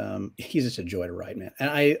 And he's just a joy to write, man. And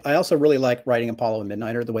I also really like writing Apollo and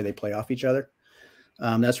Midnighter, the way they play off each other.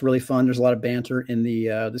 That's really fun. There's a lot of banter in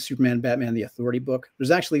the Superman, Batman, the Authority book.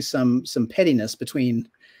 There's actually some pettiness between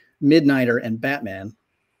Midnighter and Batman.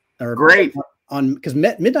 Great. Because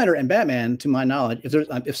Midnighter and Batman, to my knowledge,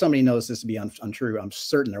 if somebody knows this to be untrue, I'm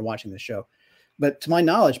certain they're watching this show. But to my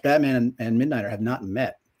knowledge, Batman and Midnighter have not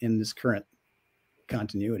met in this current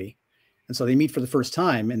continuity. And so they meet for the first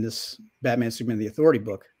time in this Batman, Superman, the Authority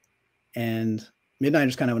book. And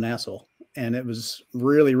Midnighter's kind of an asshole. And it was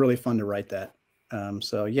really, really fun to write that.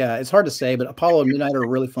 So yeah, it's hard to say, but Apollo and Midnighter are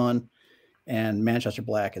really fun. And Manchester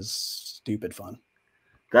Black is stupid fun.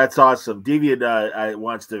 That's awesome. Deviant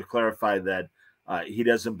wants to clarify that he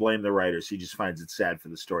doesn't blame the writers. He just finds it sad for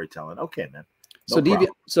the storytelling. Okay, man. No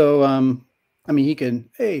problem. I mean, he can.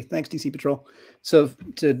 Hey, thanks, DC Patrol. So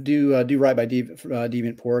to do right by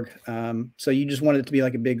Deviant Porg. So you just wanted it to be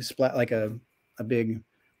like a big splat, like a big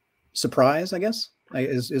surprise, I guess.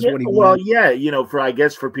 Is what he wanted. Well, yeah,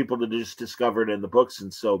 for people to just discover it in the books,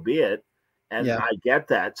 and so be it. And yeah. I get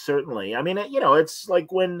that, certainly. I mean, it's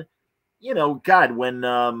like when, when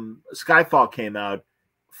Skyfall came out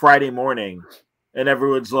Friday morning, and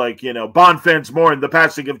everyone's like, Bond fans mourn the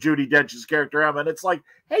passing of Judi Dench's character Emma. And it's like,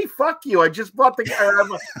 hey, fuck you. I just bought I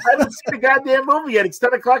haven't seen the goddamn movie yet. It's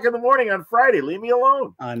 10 o'clock in the morning on Friday. Leave me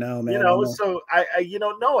alone. I know, man. So I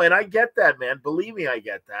no, and I get that, man. Believe me, I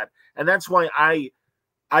get that. And that's why I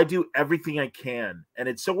do everything I can. And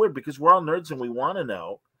it's so weird because we're all nerds and we want to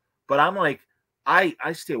know. But I'm like, I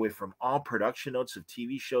stay away from all production notes of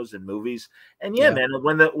TV shows and movies. And yeah. Man,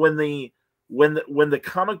 when the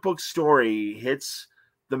comic book story hits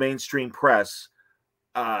the mainstream press,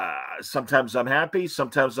 sometimes I'm happy.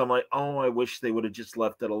 Sometimes I'm like, oh, I wish they would have just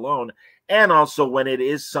left it alone. And also when it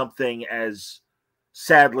is something as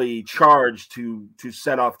sadly charged to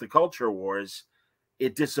set off the culture wars,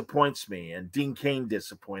 it disappoints me. And Dean Cain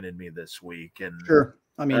disappointed me this week. And sure,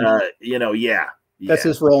 I mean, yeah. That's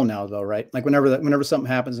his role now, though, right? Like whenever something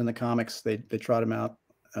happens in the comics, they trot him out.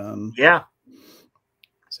 Yeah.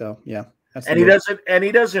 So yeah. And he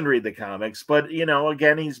doesn't read the comics, but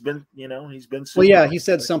again, he's been. Well, yeah, he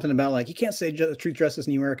said something about like you can't say treat justice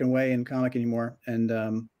in the American way in comic anymore, and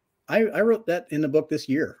I wrote that in the book this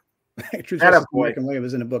year. Treat justice in the American way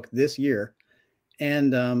was in a book this year,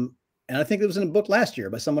 and I think it was in a book last year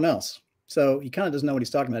by someone else. So he kind of doesn't know what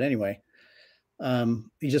he's talking about anyway.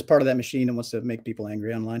 He's just part of that machine and wants to make people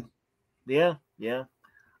angry online. Yeah.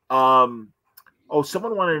 Someone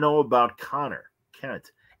wanted to know about Connor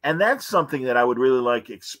Kent. And that's something that I would really like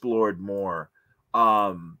explored more.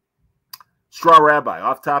 Straw Rabbi,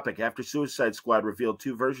 off topic. After Suicide Squad revealed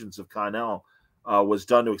 2 versions of Connell was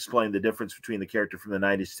done to explain the difference between the character from the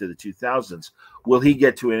 90s to the 2000s. Will he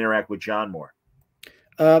get to interact with John more?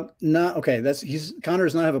 No. Okay. Connor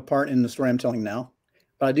does not have a part in the story I'm telling now,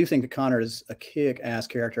 but I do think that Connor is a kick-ass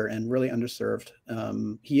character and really underserved.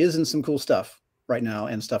 He is in some cool stuff right now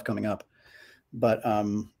and stuff coming up, but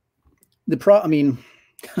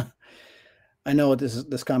I know what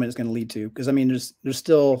this comment is going to lead to, because I mean, there's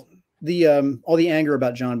still the all the anger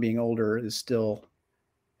about John being older is still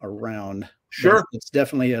around. Sure, it's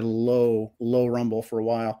definitely a low rumble for a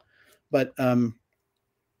while, but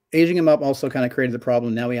aging him up also kind of created the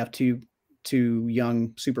problem. Now we have two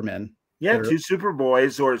young Supermen. Yeah, 2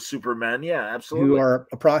 Superboys or Supermen. Yeah, absolutely. Who are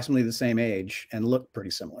approximately the same age and look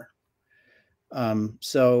pretty similar.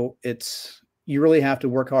 So you really have to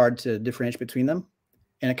work hard to differentiate between them.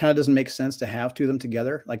 And it kind of doesn't make sense to have 2 of them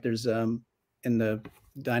together. Like there's in the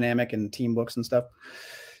dynamic and team books and stuff.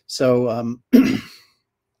 So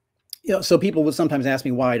So people would sometimes ask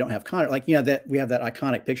me why I don't have Connor. Like, that we have that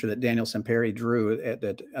iconic picture that Daniel Semperi drew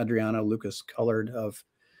that Adriano Lucas colored of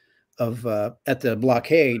at the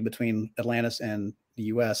blockade between Atlantis and the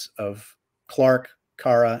U.S. of Clark,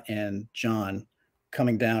 Kara, and John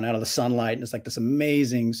coming down out of the sunlight. And it's like this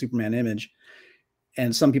amazing Superman image.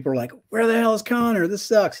 And some people are like, where the hell is Connor? This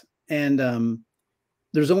sucks. And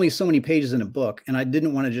there's only so many pages in a book. And I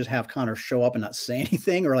didn't want to just have Connor show up and not say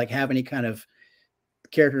anything or like have any kind of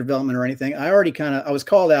character development or anything. I was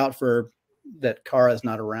called out for that Kara is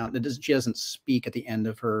not around. She doesn't speak at the end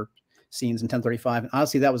of her scenes in 1035. And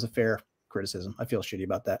honestly, that was a fair criticism. I feel shitty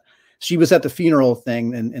about that. She was at the funeral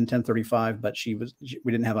thing in 1035, but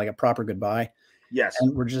we didn't have like a proper goodbye. Yes.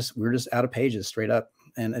 And we're just out of pages straight up.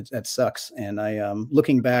 And it sucks. And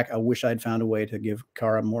looking back, I wish I'd found a way to give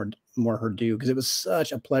Kara more her due, because it was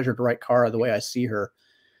such a pleasure to write Kara the way I see her.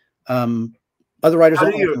 Other writers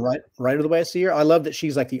don't write her the way I see her. I love that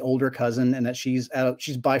she's like the older cousin, and that she's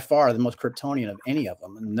by far the most Kryptonian of any of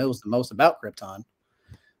them, and knows the most about Krypton.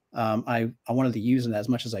 I wanted to use it as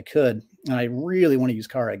much as I could, and I really want to use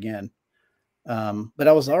Kara again. But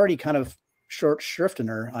I was already kind of short shrifting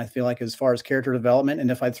her, I feel like, as far as character development.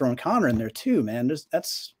 And if I'd thrown Connor in there too, man, there's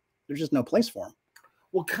just no place for him.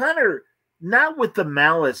 Well, Connor, not with the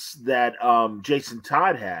malice that Jason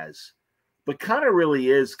Todd has, but Connor really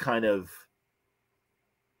is kind of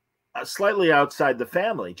slightly outside the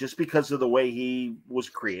family, just because of the way he was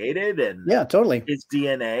created and totally his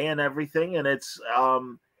DNA and everything. And it's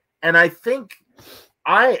and I think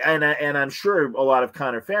and I'm sure a lot of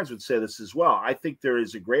Connor fans would say this as well. I think there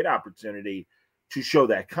is a great opportunity to show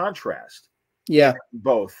that contrast. Yeah,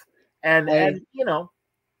 both. And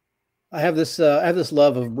I have this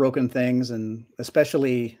love of broken things, and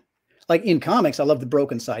especially like in comics, I love the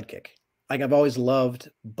broken sidekick. Like, I've always loved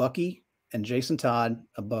Bucky and Jason Todd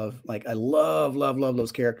above. Like, I love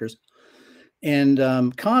those characters. And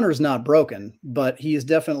Connor's not broken, but he is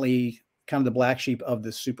definitely kind of the black sheep of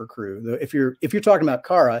the super crew. If you're talking about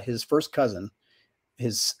Kara, his first cousin,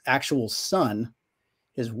 his actual son,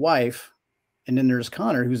 his wife, and then there's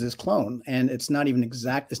Connor, who's his clone. And it's not even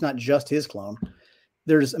exact. It's not just his clone.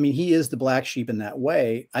 He is the black sheep in that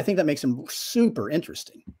way. I think that makes him super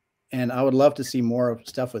interesting. And I would love to see more of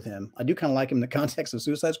stuff with him. I do kind of like him in the context of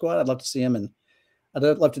Suicide Squad. I'd love to see him, and I'd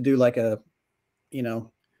love to do like a,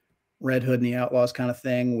 Red Hood and the Outlaws kind of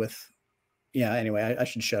thing with, anyway, I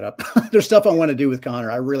should shut up. There's stuff I want to do with Connor.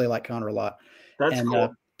 I really like Connor a lot. That's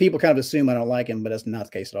cool. People kind of assume I don't like him, but that's not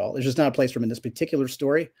the case at all. There's just not a place for him in this particular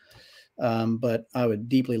story. But I would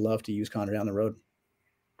deeply love to use Connor down the road.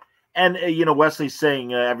 And, Wesley's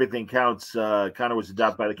saying everything counts. Connor was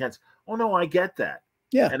adopted by the Kents. Oh, no, I get that.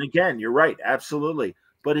 Yeah. And again, you're right. Absolutely.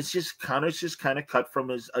 But it's just Connor's just kind of cut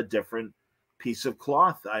from a different piece of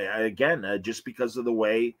cloth. Just because of the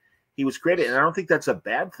way he was created. And I don't think that's a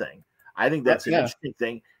bad thing. I think that's an interesting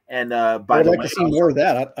thing. And I'd like to see more of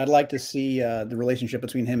that. I'd like to see the relationship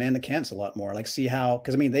between him and the Kents a lot more. Like, see how,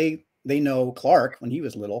 because they know Clark when he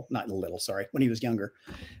was when he was younger.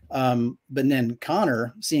 But then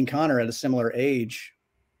seeing Connor at a similar age,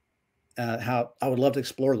 how I would love to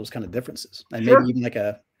explore those kind of differences, and maybe even like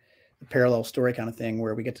a parallel story kind of thing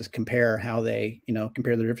where we get to compare how they,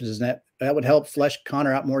 compare the differences. And that would help flesh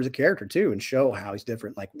Connor out more as a character too, and show how he's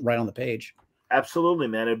different, like right on the page. Absolutely,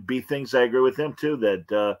 man. It'd be things I agree with him too,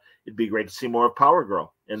 that it'd be great to see more of Power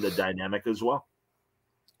Girl in the dynamic as well.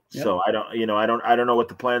 Yep. So I don't know what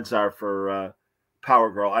the plans are for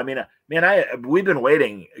Power Girl. I mean, we've been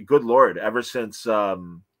waiting, good Lord, ever since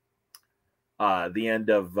the end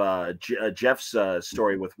of Jeff's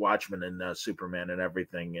story with Watchmen and Superman and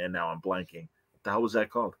everything. And now I'm blanking. What the hell was that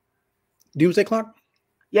called? Doomsday Clock?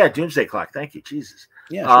 Yeah, Doomsday Clock. Thank you, Jesus.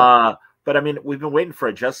 Yeah. Sure. But we've been waiting for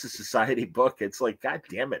a Justice Society book. It's like, God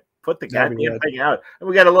damn it, put the goddamn thing out. And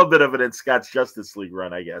we got a little bit of it in Scott's Justice League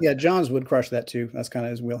run, I guess. Yeah, Johns would crush that too. That's kind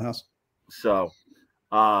of his wheelhouse. So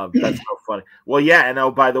that's so funny. Well, yeah,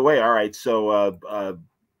 and by the way, all right, so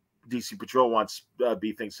DC Patrol wants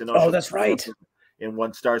B Things to Know. Oh, that's right. In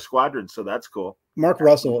One Star Squadron, so that's cool. Mark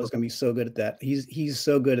Russell is going to be so good at that. He's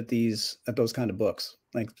so good at those kind of books.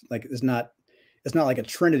 Like it's not like a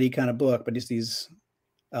Trinity kind of book, but it's these.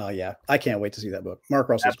 Oh yeah, I can't wait to see that book. Mark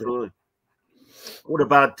Russell's absolutely. Great. What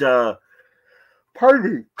about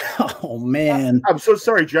pardon me? Oh man, I'm so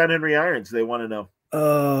sorry, John Henry Irons. They want to know.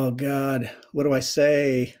 Oh God, what do I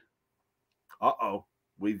say?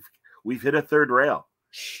 We've hit a third rail.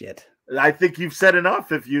 Shit. I think you've said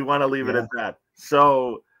enough if you want to leave it at that.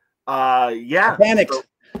 So yeah. I panicked.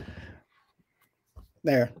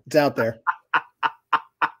 There, it's out there.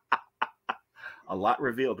 A lot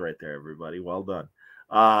revealed right there, everybody. Well done.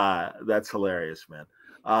 That's hilarious, man.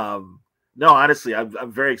 No, honestly,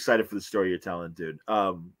 I'm very excited for the story you're telling, dude.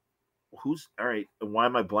 Who's all right? Why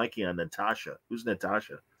am I blanking on Natasha? Who's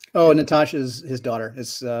Natasha? Oh, Natasha's his daughter.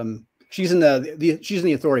 It's she's in she's in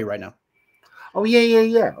the Authority right now. Oh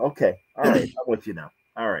yeah. Okay, all right, I'm with you now.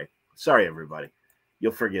 All right, sorry everybody,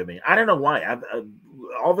 you'll forgive me. I don't know why.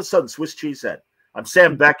 All of a sudden Swiss cheese head. I'm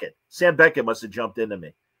Sam Beckett. Sam Beckett must have jumped into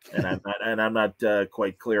me, and I'm not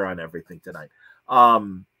quite clear on everything tonight.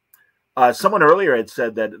 Someone earlier had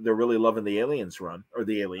said that they're really loving the Aliens run or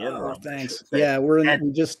the Alien run. Thanks. Yeah,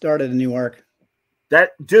 we just started a new arc.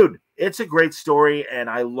 That dude, it's a great story, and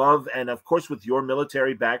I love, and of course, with your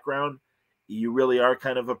military background, you really are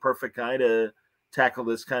kind of a perfect guy to tackle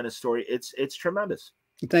this kind of story. It's tremendous.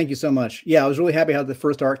 Thank you so much. Yeah, I was really happy how the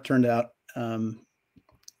first arc turned out.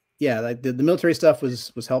 Yeah, the military stuff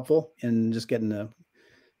was helpful in just getting the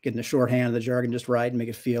shorthand of the jargon just right and make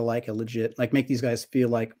it feel like a legit, like make these guys feel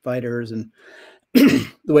like fighters, and the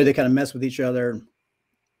way they kind of mess with each other.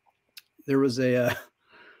 There was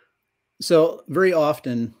so very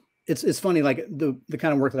often it's funny, like the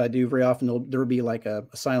kind of work that I do, very often there will be like a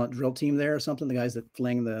silent drill team there or something, the guys that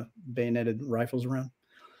fling the bayoneted rifles around,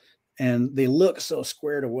 and they look so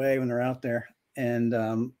squared away when they're out there,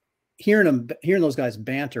 and hearing those guys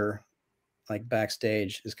banter like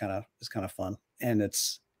backstage is kind of fun, and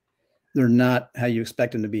they're not how you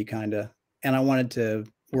expect them to be, kind of. And I wanted to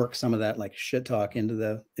work some of that like shit talk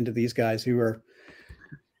into these guys who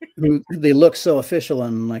they look so official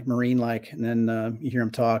and like Marine like, and then you hear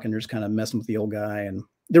them talk and they're just kind of messing with the old guy. And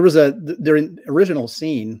there was their original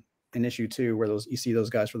scene in issue 2 where you see those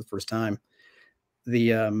guys for the first time.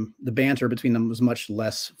 The banter between them was much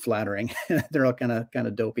less flattering. They're all kind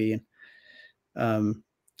of dopey,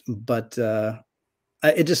 but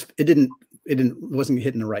it wasn't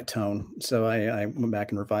hitting the right tone. So I went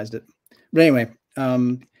back and revised it. But anyway,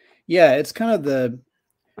 yeah, it's kind of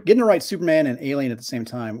getting to write Superman and Alien at the same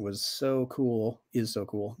time is so cool,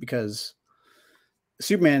 because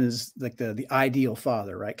Superman is like the ideal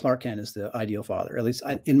father, right? Clark Kent is the ideal father. At least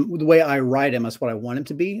in the way I write him, that's what I want him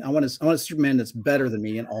to be. I want a Superman that's better than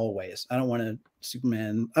me in all ways. I want to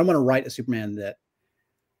write a Superman that,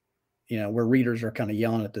 where readers are kind of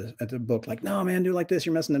yelling at the book, like, no, man, do like this,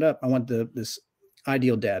 you're messing it up. I want this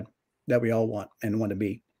ideal dad that we all want and want to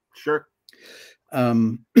be. Sure.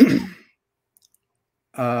 In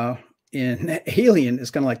Alien,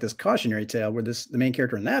 it's kind of like this cautionary tale where the main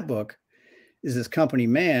character in that book is this company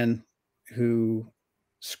man who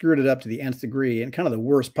screwed it up to the nth degree, and kind of the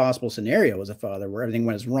worst possible scenario as a father, where everything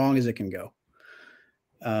went as wrong as it can go.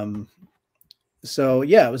 So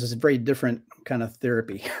yeah, it was just a very different kind of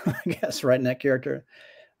therapy, I guess, writing that character.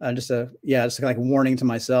 Just like a warning to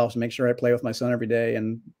myself to make sure I play with my son every day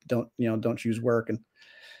and don't choose work, and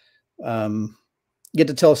get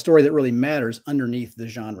to tell a story that really matters underneath the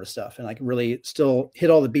genre stuff, and like really still hit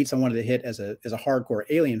all the beats I wanted to hit as a hardcore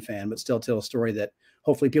Alien fan, but still tell a story that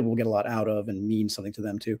hopefully people will get a lot out of and mean something to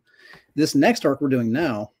them too. This next arc we're doing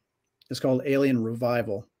now is called Alien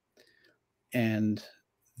Revival, and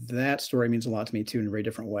that story means a lot to me too in a very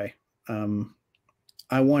different way.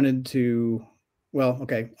 I wanted to, well,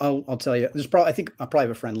 okay, I'll tell you. I think I'll probably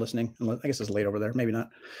have a friend listening. I guess it's late over there, maybe not.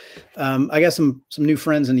 I got some new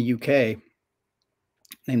friends in the UK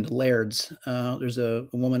named Lairds. There's a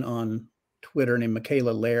woman on Twitter named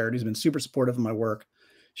Michaela Laird who's been super supportive of my work.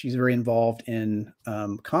 She's very involved in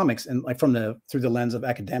comics, and like through the lens of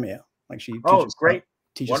academia. Like she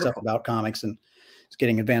teaches stuff about comics, and is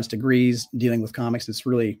getting advanced degrees dealing with comics. It's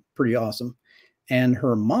really pretty awesome. And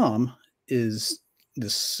her mom is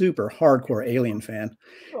this super hardcore Alien fan,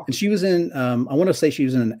 and she was in I want to say she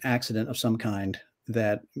was in an accident of some kind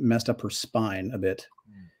that messed up her spine a bit.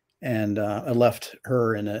 And I left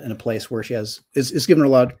her in a place where it's given her a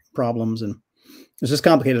lot of problems, and it's just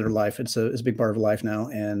complicated her life. It's a big part of her life now.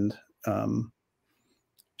 And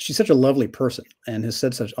she's such a lovely person and has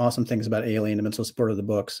said such awesome things about Alien and been so supportive of the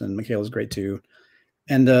books. And Michaela's great too.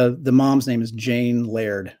 And the mom's name is Jane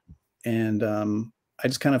Laird. And I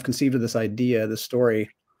just kind of conceived of this idea, this story.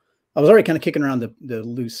 I was already kind of kicking around the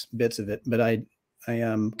loose bits of it, but I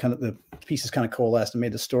kind of, the pieces kind of coalesced and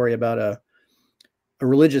made the story about a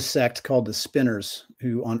religious sect called the Spinners,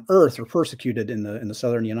 who on Earth were persecuted in the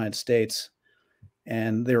southern United States.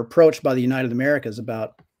 And they were approached by the United Americas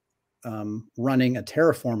about running a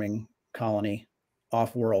terraforming colony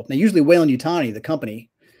off-world. Now, usually Weyland-Yutani, the company,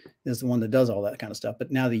 is the one that does all that kind of stuff.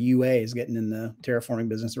 But now the UA is getting in the terraforming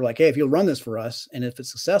business. They're like, hey, if you'll run this for us, and if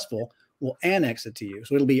it's successful, we'll annex it to you.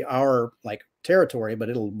 So it'll be our like territory, but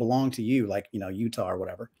it'll belong to you, like, Utah or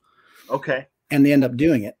whatever. Okay. And they end up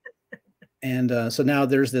doing it. And so now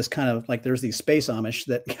there's this kind of like, there's these space Amish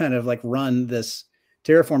that kind of like run this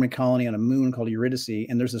terraforming colony on a moon called Eurydice,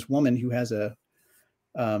 and there's this woman who has this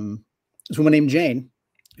woman named Jane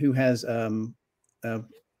who has a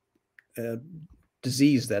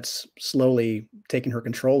disease that's slowly taking her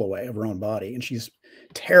control away of her own body, and she's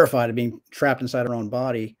terrified of being trapped inside her own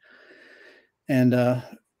body. And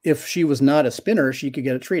if she was not a spinner, she could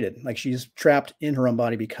get it treated. Like, she's trapped in her own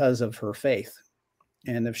body because of her faith.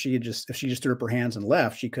 And if she just threw up her hands and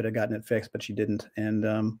left, she could have gotten it fixed, but she didn't. And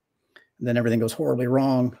then everything goes horribly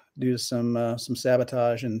wrong due to some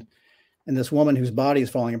sabotage. And this woman whose body is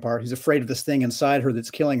falling apart, who's afraid of this thing inside her that's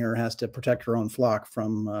killing her, has to protect her own flock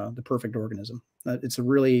from the perfect organism. It's a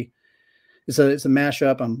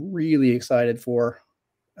mashup I'm really excited for.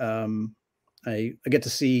 I get to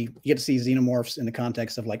see xenomorphs in the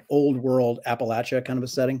context of like old world Appalachia kind of a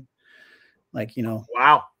setting, like,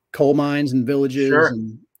 wow, coal mines and villages, sure.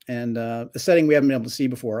 and a setting we haven't been able to see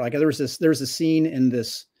before. Like, there was a scene in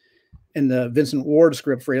the Vincent Ward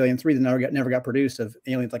script for Alien 3 that never got produced, of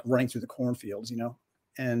aliens like running through the cornfields,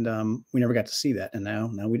 and we never got to see that, and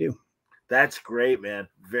now we do. That's great, man.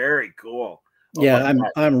 Very cool. Oh, yeah,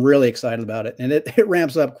 I'm really excited about it, and it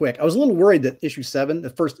ramps up quick. I was a little worried that issue 7, the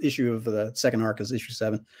first issue of the second arc is issue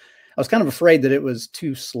 7. I was kind of afraid that it was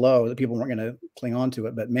too slow, that people weren't going to cling on to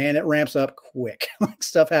it, but man, it ramps up quick. Like,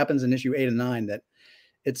 stuff happens in issue 8 and 9 that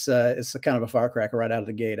it's a kind of a firecracker right out of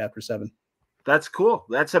the gate after 7. That's cool.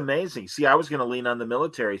 That's amazing. See, I was going to lean on the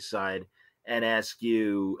military side and ask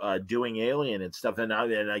you doing Alien and stuff, and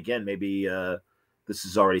again, maybe this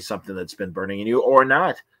is already something that's been burning in you or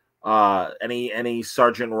not. Any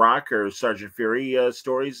Sergeant Rock or Sergeant Fury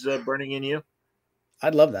stories burning in you?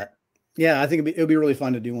 I'd love that. Yeah, I think it'd be really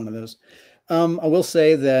fun to do one of those. I will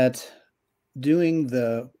say that doing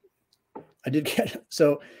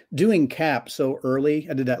Cap so early,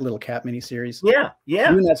 I did that little Cap miniseries. Yeah.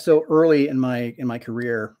 Doing that so early in my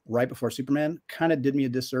career, right before Superman, kind of did me a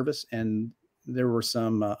disservice. And there were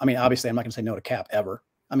some. Obviously, I'm not going to say no to Cap ever.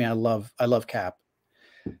 I love Cap.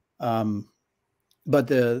 But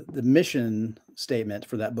the mission statement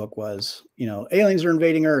for that book was, aliens are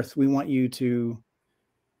invading Earth. We want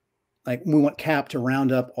Cap to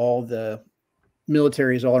round up all the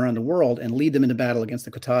militaries all around the world and lead them into battle against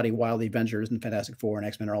the Qatati while the Avengers and Fantastic Four and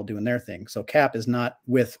X-Men are all doing their thing. So Cap is not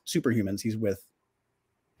with superhumans. He's with,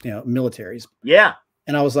 militaries. Yeah.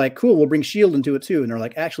 And I was like, cool, we'll bring S.H.I.E.L.D. into it too. And they're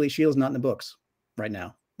like, actually, S.H.I.E.L.D.'s not in the books right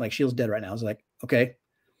now. Like, S.H.I.E.L.D.'s dead right now. I was like, okay,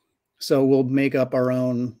 so we'll make up our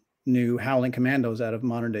own new Howling Commandos out of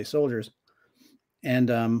modern day soldiers. And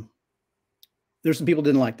there's some people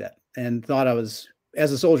didn't like that and thought I was,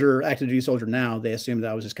 as a soldier, active duty soldier now, they assumed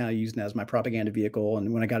that I was just kind of using it as my propaganda vehicle.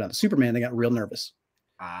 And when I got out of Superman, they got real nervous.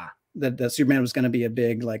 That Superman was going to be a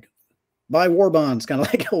big, like, buy war bonds, kind of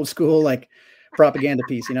like old school, like, propaganda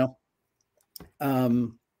piece,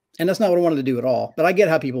 and that's not what I wanted to do at all. But I get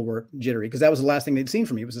how people were jittery, because that was the last thing they'd seen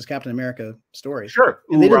from me, was this Captain America story. Sure.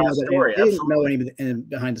 And they didn't know any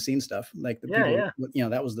behind the scenes stuff. Like, the people,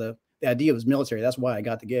 that was the idea was military. That's why I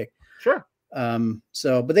got the gig. Sure.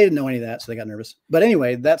 But they didn't know any of that, so they got nervous. But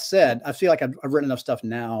anyway, that said, I feel like I've written enough stuff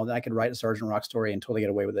now that I could write a Sergeant Rock story and totally get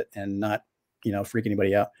away with it and not, freak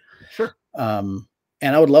anybody out. Sure.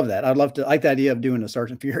 And I would love that. I'd love to, like the idea of doing a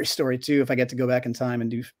Sergeant Fury story too. If I get to go back in time and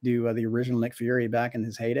do the original Nick Fury back in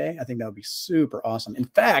his heyday, I think that would be super awesome. In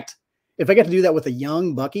fact, if I get to do that with a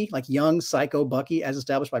young Bucky, like young psycho Bucky as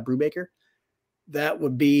established by Brubaker, that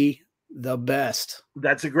would be the best.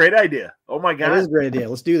 That's a great idea. Oh my God. That is a great idea.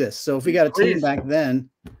 Let's do this. So if we got a team back then,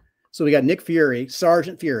 so we got Nick Fury,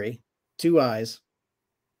 Sergeant Fury, 2 eyes.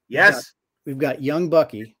 Yes. We've got young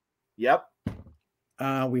Bucky. Yep.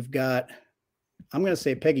 We've got, I'm going to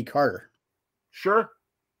say Peggy Carter. Sure.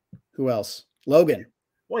 Who else? Logan.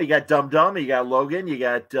 Well, you got Dum Dum, you got Logan, you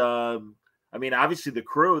got, obviously the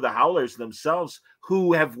crew, the Howlers themselves,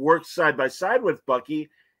 who have worked side by side with Bucky.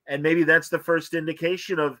 And maybe that's the first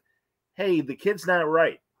indication of, hey, the kid's not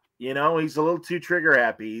right. He's a little too trigger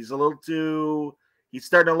happy. He's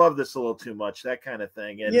starting to love this a little too much, that kind of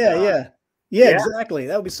thing. And, yeah, exactly.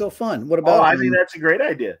 That would be so fun. What about? I think that's a great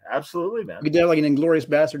idea. Absolutely, man. We could do like an Inglorious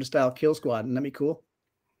Bastard style kill squad, and that'd be cool.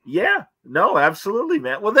 Yeah, no, absolutely,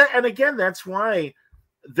 man. Well, that's why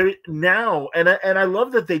they're now, and I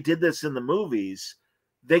love that they did this in the movies.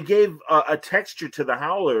 They gave a texture to the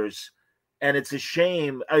Howlers, and it's a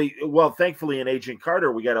shame. Thankfully, in Agent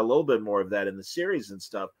Carter, we got a little bit more of that in the series and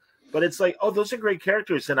stuff. But it's like, oh, those are great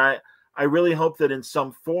characters, and I really hope that in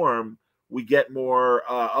some form we get more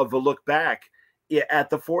of a look back at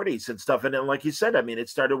the 40s and stuff. And then, like you said, it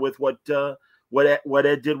started with what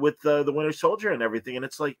Ed did with the Winter Soldier and everything. And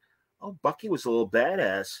it's like, oh, Bucky was a little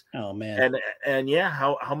badass. Oh man. And yeah,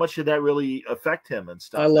 how much did that really affect him and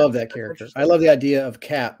stuff? I love that character. I love the idea of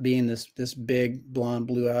Cap being this big, blonde,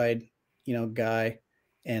 blue-eyed, guy,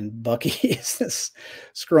 and Bucky is this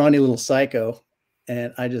scrawny little psycho.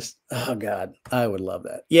 And I just, oh God, I would love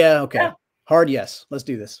that. Yeah, okay. Yeah. Hard yes. Let's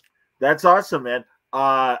do this. That's awesome, man.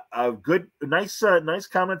 Good, nice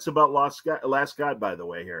comments about Last God, by the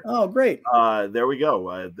way, here. Oh, great. There we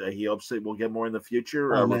go. He hopes that we'll get more in the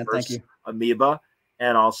future. Oh, man, thank you. Amoeba,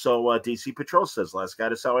 and also DC Patrol says Last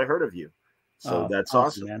God is how I heard of you. So that's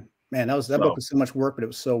awesome, man. Man, that book was so much work, but it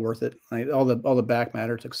was so worth it. All the back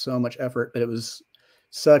matter took so much effort, but it was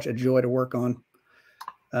such a joy to work on.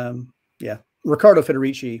 Yeah, Riccardo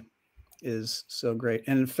Federici is so great,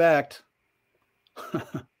 and in fact, all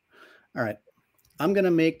right, I'm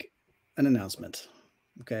gonna make an announcement.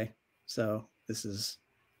 Okay, so this has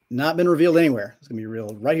not been revealed anywhere. It's gonna be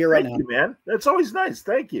revealed right here, right now. Thank you, man. That's always nice.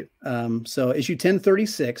 Thank you. So issue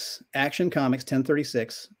 1036, Action Comics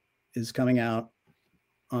 1036, is coming out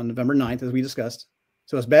on November 9th, as we discussed.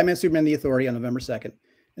 So it's Batman, Superman, The Authority on November 2nd.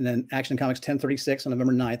 And then Action Comics 1036 on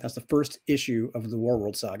November 9th. That's the first issue of the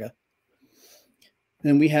Warworld saga. And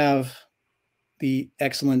then we have the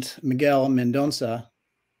excellent Miguel Mendonça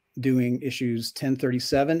doing issues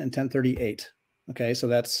 1037 and 1038. Okay, so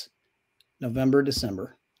that's November,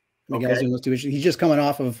 December. Miguel's doing those two issues. He's just coming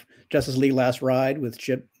off of Justice League Last Ride with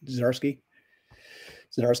Chip Zdarsky,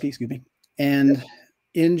 excuse me. And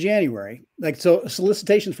in January, so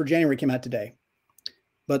solicitations for January came out today,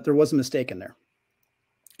 but there was a mistake in there.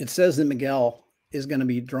 It says that Miguel is going to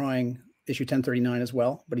be drawing issue 1039 as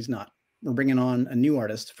well, but he's not. We're bringing on a new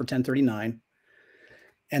artist for 1039.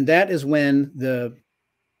 And that is when the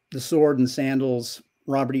sword and sandals,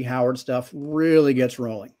 Robert E. Howard stuff really gets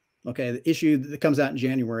rolling. Okay. The issue that comes out in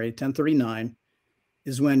January, 1039,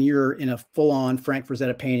 is when you're in a full-on Frank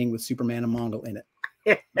Frazetta painting with Superman and Mongol in it.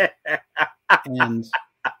 And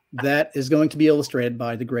that is going to be illustrated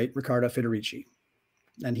by the great Riccardo Federici.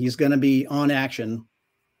 And he's going to be on Action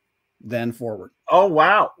then forward. Oh,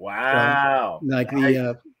 wow. Wow. So, like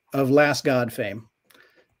the of Last God fame.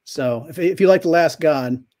 So if you like The Last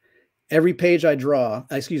God, every page I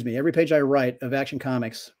write of Action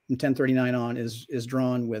Comics from 1039 on is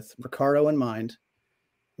drawn with Riccardo in mind.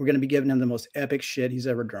 We're going to be giving him the most epic shit he's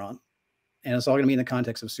ever drawn. And it's all going to be in the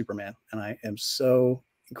context of Superman. And I am so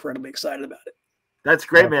incredibly excited about it. That's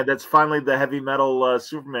great, man. That's finally the heavy metal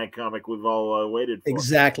Superman comic we've all waited for.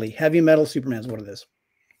 Exactly. Heavy metal Superman is what it is.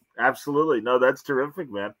 Absolutely. No, that's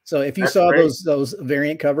terrific, man. So if you saw those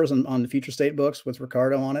variant covers on the Future State books with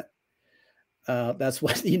Riccardo on it, that's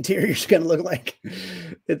what the interior is going to look like.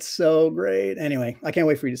 It's so great. Anyway, I can't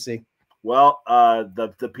wait for you to see. Well,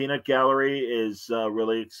 the Peanut Gallery is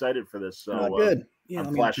really excited for this. So good. Yeah,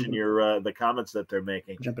 I'm flashing the comments that they're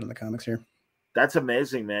making. Jump into the comics here. That's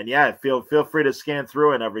amazing, man. Yeah, feel free to scan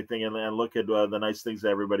through and everything and look at the nice things that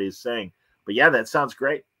everybody is saying. But yeah, that sounds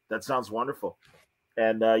great. That sounds wonderful.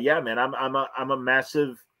 And yeah, man, I'm a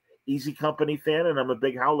massive Easy Company fan, and I'm a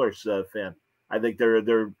big Howlers fan. I think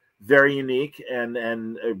they're very unique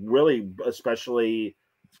and really especially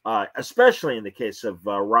in the case of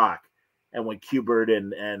Rock, and when Kubert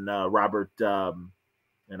and Robert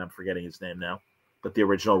and I'm forgetting his name now, but the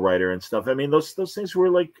original writer and stuff. I mean, those things were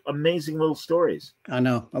like amazing little stories. I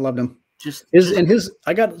know. I loved them.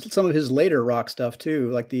 I got some of his later Rock stuff too,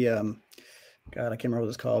 like the God, I can't remember what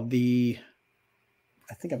it's called.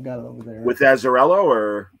 I think I've got it over there. With Azzarello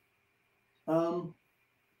or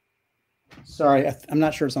sorry, I'm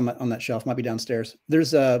not sure it's on that shelf. Might be downstairs.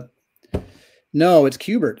 There's no, it's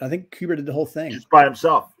Kubert. I think Kubert did the whole thing. Just by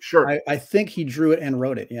himself. Sure. I think he drew it and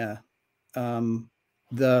wrote it. Yeah.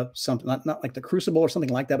 Something not like the Crucible or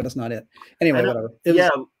something like that, but that's not it. Anyway, whatever.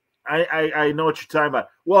 I know what you're talking about.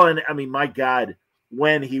 Well, and I mean, my God,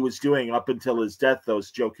 when he was doing up until his death,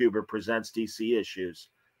 those Joe Kubert Presents DC issues,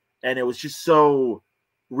 and it was just so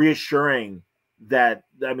reassuring that,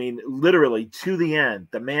 I mean, literally to the end,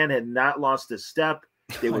 the man had not lost a step.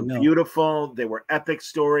 They were beautiful. They were epic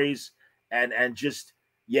stories, and just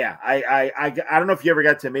yeah. I don't know if you ever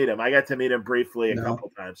got to meet him. I got to meet him briefly a couple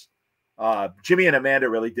times. Jimmy and Amanda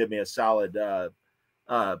really did me a solid.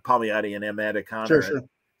 Palmiotti and Amanda Connor. Sure.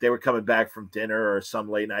 They were coming back from dinner or some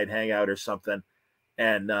late night hangout or something,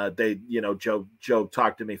 and they, Joe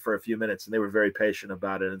talked to me for a few minutes, and they were very patient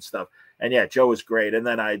about it and stuff. And yeah, Joe was great. And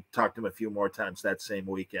then I talked to him a few more times that same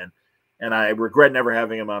weekend, and I regret never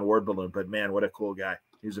having him on Word Balloon. But man, what a cool guy!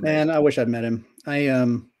 He was amazing. Man, I wish I'd met him.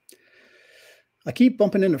 I keep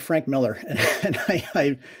bumping into Frank Miller, and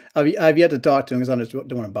I've yet to talk to him because I just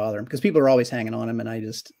don't want to bother him because people are always hanging on him, and I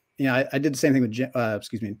just, I did the same thing with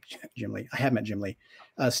excuse me, Jim Lee. I have met Jim Lee,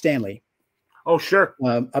 Stan Lee. Oh, sure.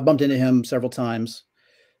 I bumped into him several times,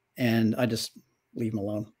 and I just leave him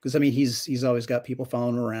alone because I mean he's always got people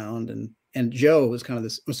following him around, and Joe was kind of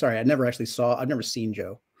this. I'm sorry, I've never seen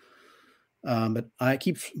Joe, but I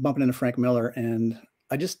keep bumping into Frank Miller, and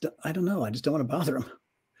I don't know. I just don't want to bother him.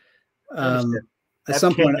 At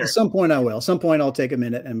some point I will. At some point I'll take a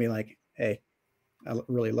minute and be like, hey, I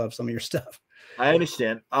really love some of your stuff. I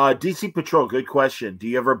understand. DC Patrol, good question. Do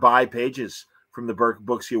you ever buy pages from the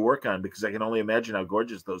books you work on? Because I can only imagine how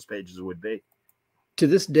gorgeous those pages would be. To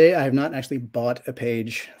this day, I have not actually bought a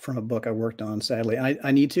page from a book I worked on, sadly.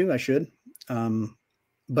 I need to, I should.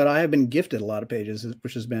 But I have been gifted a lot of pages,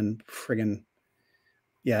 which has been friggin',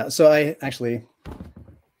 yeah. So I actually,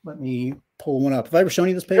 let me pull one up. Have I ever shown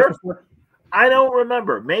you this page before? I don't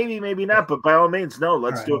remember. Maybe, maybe not. But by all means, no.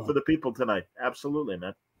 Let's do it for the people tonight. Absolutely,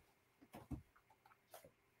 man.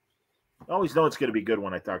 I always know it's going to be good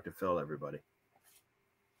when I talk to Phil, everybody.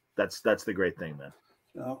 That's the great thing, man.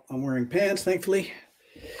 Oh, I'm wearing pants, thankfully.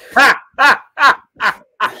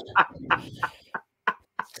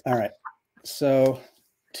 All right. So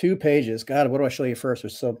 2 pages. God, what do I show you first?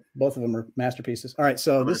 So both of them are masterpieces. All right.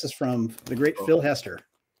 So this is from the great Phil Hester.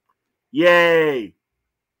 Yay.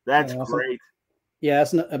 That's great. Yeah,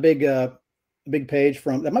 it's a big page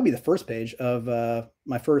from, that might be the first page of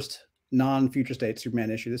my first non-Future State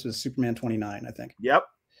Superman issue. This was Superman 29, I think. Yep.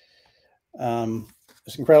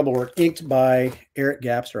 It's incredible work, inked by Eric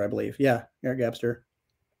Gapster, I believe. Yeah, Eric Gapster.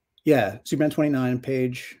 Yeah, Superman 29,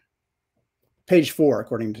 page 4,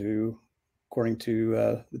 according to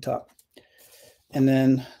the top. And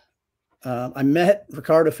then I met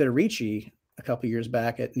Riccardo Federici a couple years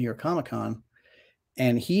back at New York Comic Con,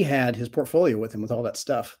 and he had his portfolio with him with all that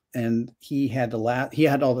stuff, and he had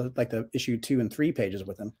all the like the issue 2 and 3 pages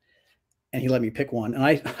with him, and he let me pick one, and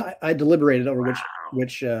I deliberated over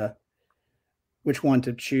which one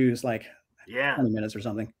to choose, like 20 minutes or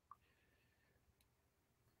something.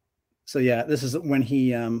 So yeah, this is when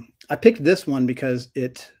he I picked this one because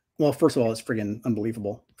well, first of all, it's friggin'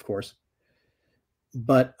 unbelievable, of course.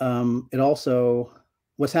 But it also,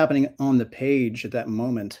 what's happening on the page at that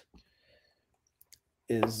moment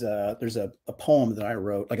is there's a poem that I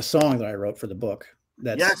wrote, like a song that I wrote for the book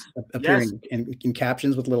that's appearing in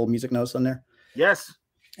captions with little music notes on there. Yes.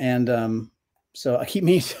 And so I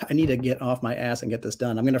need to get off my ass and get this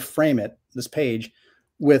done. I'm going to frame this page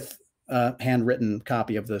with a handwritten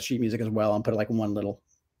copy of the sheet music as well, and put like one little,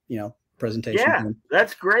 presentation. Yeah,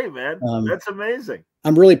 that's great, man. That's amazing.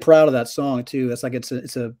 I'm really proud of that song too. It's like it's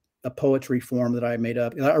a poetry form that I made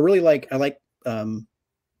up. I like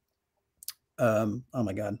oh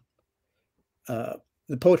my God,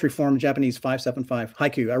 the poetry form, Japanese 575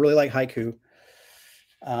 haiku. I really like haiku.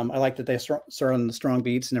 I like that they start on the strong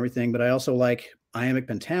beats and everything, but I also like iambic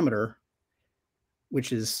pentameter,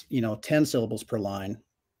 which is 10 syllables per line,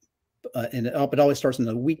 and it always starts in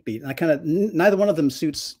the weak beat. And I kind of, neither one of them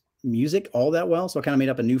suits music all that well, so I kind of made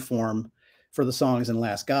up a new form for the songs in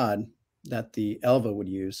Last God that the Elva would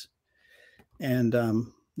use, and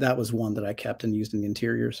that was one that I kept and used in the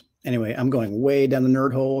interiors. Anyway, I'm going way down the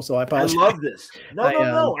nerd hole, so I apologize. I love this.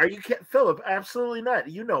 No. Are you kidding, Philip? Absolutely not.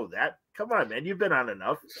 You know that. Come on, man. You've been on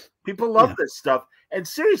enough. People love this stuff. And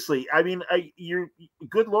seriously, I mean, you're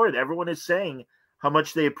good Lord. Everyone is saying how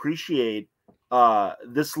much they appreciate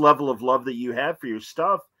this level of love that you have for your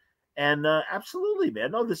stuff. And absolutely,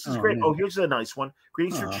 man. No, this is great. Man. Oh, here's a nice one.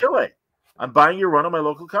 Greetings from Chile. I'm buying your run on my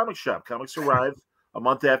local comic shop. Comics arrive a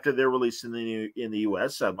month after they're released in the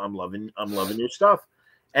U.S. I'm loving your stuff.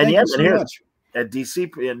 And Thank you so much. At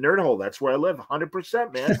DC in Nerd Hole, that's where I live.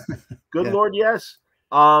 100%, man. Good Lord, yes.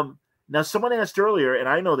 Now, someone asked earlier, and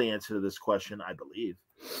I know the answer to this question, I believe.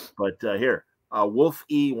 But here, Wolf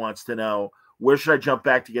E wants to know, where should I jump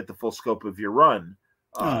back to get the full scope of your run?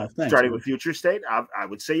 Thanks, starting with Future State, I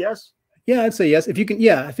would say yes. Yeah, I'd say yes. If you can,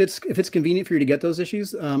 if it's convenient for you to get those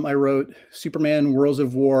issues, I wrote Superman Worlds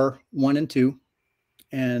of War 1 and 2,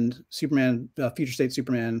 and Superman Future State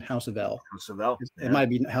Superman House of L. House of L. It might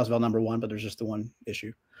be House of L #1, but there's just the one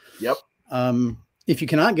issue. Yep. If you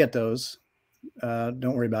cannot get those,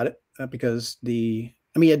 don't worry about it, because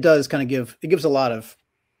it does kind of gives a lot of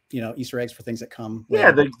Easter eggs for things that come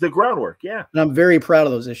later. Yeah, the groundwork. Yeah. And I'm very proud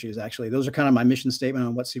of those issues, actually. Those are kind of my mission statement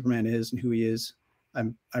on what Superman is and who he is.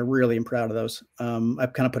 I really am proud of those.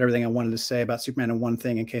 I've kind of put everything I wanted to say about Superman in one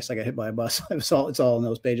thing in case I got hit by a bus. It's all in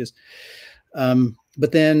those pages.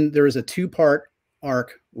 But then there is a 2-part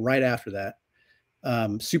arc right after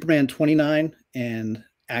that. Superman 29 and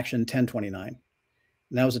Action 1029.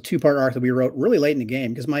 And that was a 2-part arc that we wrote really late in the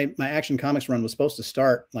game, because my Action Comics run was supposed to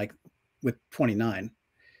start like with 29.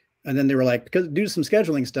 And then they were like, because due to some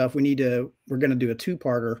scheduling stuff, we're going to do a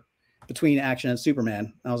 2-parter between Action and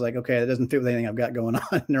Superman. I was like, okay, that doesn't fit with anything I've got going on.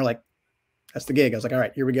 And they're like, that's the gig. I was like, all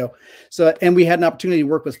right, here we go. So, and we had an opportunity to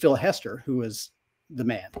work with Phil Hester, who was the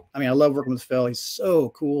man. I mean, I love working with Phil. He's so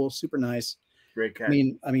cool, super nice. Great guy.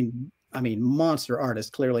 I mean, monster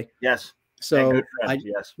artist, clearly. Yes. So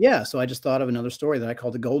yes. Yeah. So I just thought of another story that I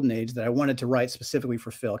called The Golden Age that I wanted to write specifically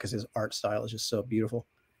for Phil because his art style is just so beautiful.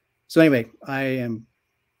 So anyway, I am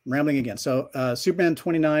rambling again. So Superman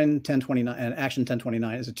 29, 1029, and Action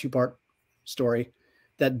 1029 is a 2-part story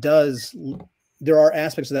that there are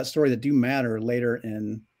aspects of that story that do matter later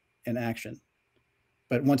in Action.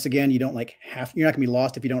 But once again, you don't you're not gonna be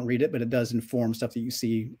lost if you don't read it, but it does inform stuff that you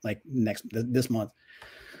see like this month.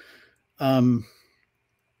 And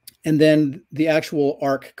then the actual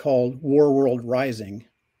arc called War World Rising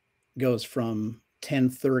goes from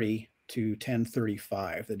 1030 to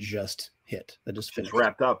 1035 that just finished. Just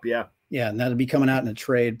wrapped up, yeah. Yeah, and that'll be coming out in a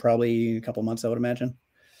trade probably a couple months, I would imagine.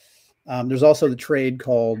 There's also the trade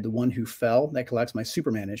called The One Who Fell that collects my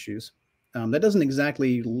Superman issues. That doesn't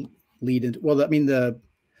exactly lead into, well, I mean, the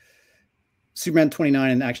Superman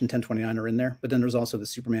 29 and Action 1029 are in there, but then there's also the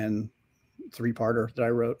Superman 3-parter that I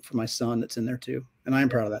wrote for my son that's in there too. And I'm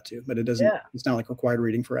proud of that too, but it's not like required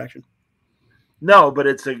reading for Action. No, but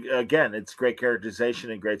it's great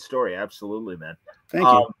characterization and great story. Absolutely, man. Thank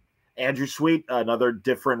you. Andrew Sweet, another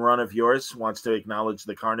different run of yours, wants to acknowledge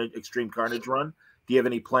the Extreme Carnage run. Do you have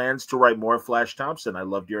any plans to write more Flash Thompson? I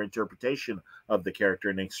loved your interpretation of the character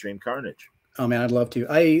in Extreme Carnage. Oh man, I'd love to.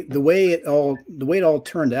 The way it all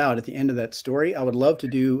turned out at the end of that story, I would love to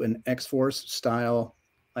do an X-Force style,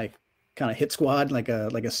 like kind of hit squad, like a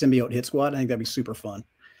symbiote hit squad. I think that'd be super fun.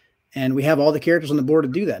 And we have all the characters on the board to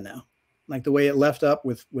do that now. Like the way it left up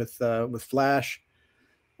with Flash,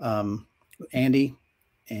 Andy,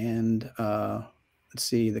 and let's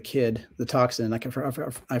see, the kid, the Toxin.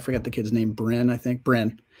 I forget the kid's name. Bryn, I think.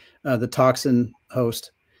 Bryn, the Toxin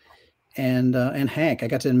host, and Hank. I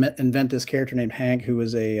got to invent this character named Hank, who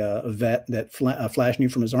was a vet that Flash knew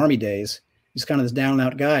from his army days. He's kind of this down and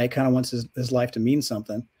out guy. Kind of wants his life to mean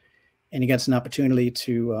something, and he gets an opportunity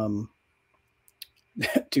to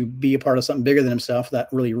to be a part of something bigger than himself without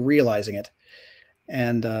really realizing it,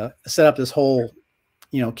 and set up this whole,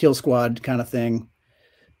 kill squad kind of thing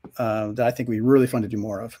that I think would be really fun to do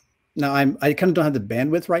more of. Now, I kind of don't have the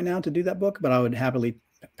bandwidth right now to do that book, but I would happily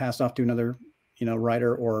pass off to another,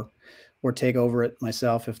 writer or take over it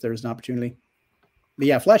myself if there's an opportunity. But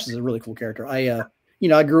yeah, Flash is a really cool character. I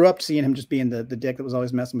grew up seeing him just being the dick that was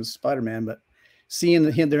always messing with Spider-Man, but seeing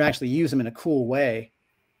him actually use him in a cool way,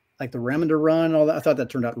 like the Remender run, all that, I thought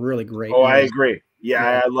that turned out really great. Oh, I agree.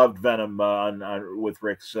 Yeah, I loved Venom with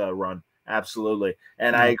Rick's run. Absolutely.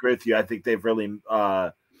 And I agree with you. I think they've really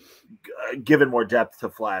given more depth to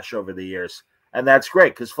Flash over the years. And that's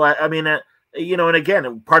great because Flash, I mean, and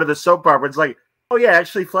again, part of the soap opera, it's like, oh, yeah,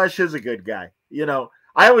 actually, Flash is a good guy.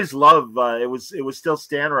 I always love it was still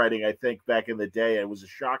Stan writing, I think, back in the day. It was a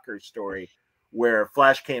shocker story where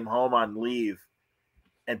Flash came home on leave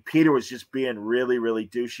and Peter was just being really, really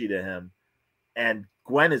douchey to him. And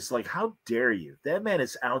Gwen is like, how dare you? That man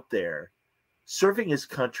is out there serving his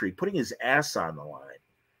country, putting his ass on the line.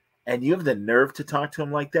 And you have the nerve to talk to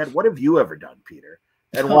him like that? What have you ever done, Peter?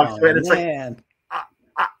 And walks away, and it's man.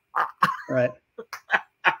 Right.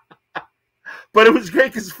 But it was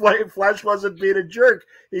great because Flash wasn't being a jerk.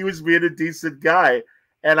 He was being a decent guy.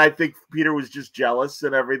 And I think Peter was just jealous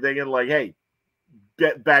and everything and like, hey,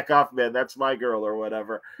 back off, man. That's my girl or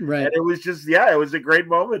whatever. Right. And it was just, it was a great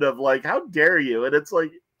moment of like, how dare you? And it's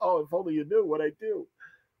like, oh, if only you knew what I do.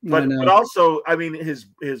 But also, I mean, his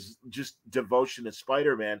just devotion to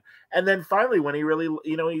Spider-Man. And then finally, when he really,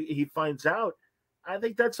 he finds out, I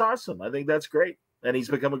think that's awesome. I think that's great. And he's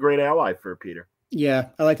become a great ally for Peter. Yeah,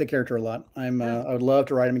 I like the character a lot. I would love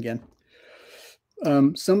to write him again.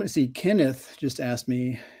 Kenneth just asked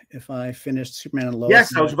me if I finished Superman and Lois.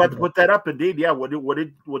 Yes, I was about to put that up. Indeed, yeah. What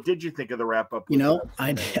did you think of the wrap up?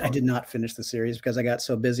 I did not finish the series because I got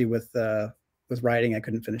so busy with writing I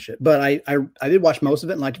couldn't finish it. But I did watch most of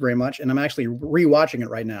it and liked it very much, and I'm actually rewatching it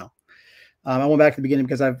right now. I went back to the beginning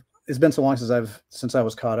because it's been so long since I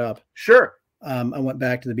was caught up. Sure. I went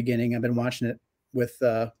back to the beginning. I've been watching it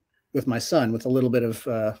with my son with a little bit of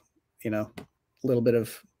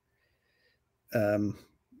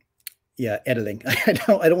editing. I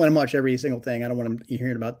don't want to watch every single thing. I don't want him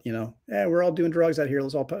hearing about, we're all doing drugs out here.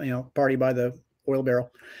 Let's all, party by the oil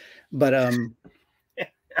barrel. But, I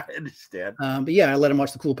understand. But yeah, I let him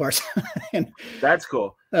watch the cool parts. And, that's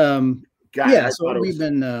cool. so we've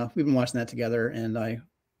been watching that together, and I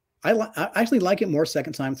I actually like it more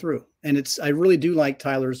second time through, and I really do like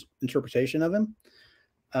Tyler's interpretation of him.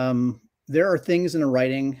 There are things in the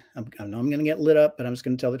writing. I know I'm going to get lit up, but I'm just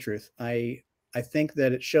going to tell the truth. I think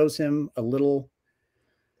that it shows him a little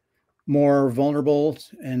more vulnerable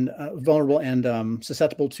and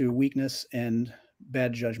susceptible to weakness and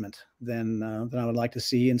bad judgment than I would like to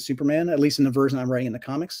see in Superman, at least in the version I'm writing in the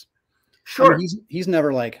comics. Sure. I mean, he's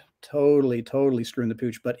never like totally screwing the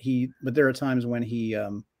pooch, but there are times when he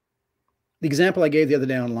the example I gave the other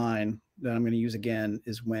day online that I'm going to use again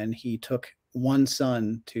is when he took one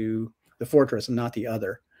son to the fortress and not the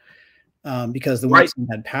other, because the one son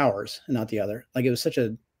had powers and not the other. Like, it was such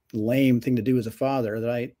a lame thing to do as a father that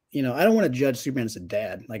I don't want to judge Superman as a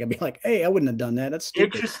dad. Like, I'd be like, hey, I wouldn't have done that. That's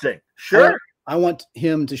stupid. Interesting. Sure. I want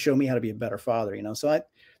him to show me how to be a better father, So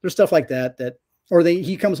there's stuff like that, or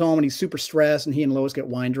he comes home and he's super stressed and he and Lois get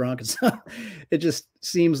wine drunk and stuff. It just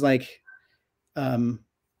seems like,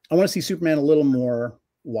 I want to see Superman a little more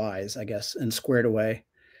wise, I guess, and squared away.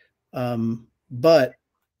 But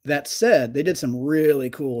that said, they did some really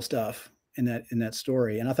cool stuff in that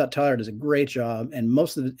story, and I thought Tyler does a great job. And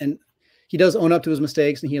and he does own up to his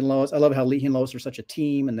mistakes. And he and Lois, I love how he and Lois are such a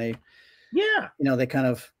team, and they kind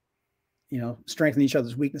of strengthen each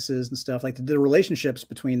other's weaknesses and stuff. Like the relationships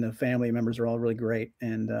between the family members are all really great.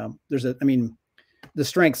 And the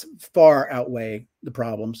strengths far outweigh the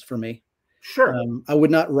problems for me. Sure. I would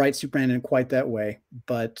not write Superman in quite that way,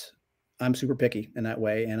 but I'm super picky in that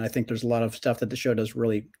way. And I think there's a lot of stuff that the show does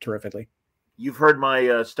really terrifically. You've heard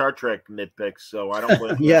my Star Trek nitpicks, so I don't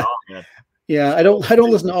blame you at all, man. I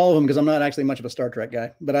don't listen to all of them because I'm not actually much of a Star Trek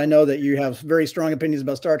guy, but I know that you have very strong opinions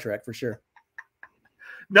about Star Trek for sure.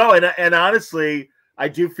 No, and honestly, I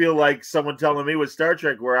do feel like someone telling me with Star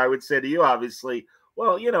Trek, where I would say to you, obviously,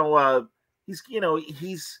 well, he's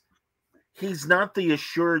not the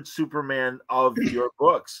assured Superman of your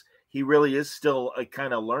books. He really is still a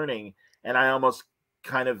kind of learning, and I almost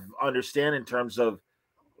kind of understand in terms of,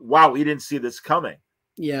 wow, we didn't see this coming.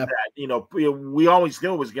 Yeah, that, we always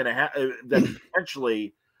knew it was going to happen. That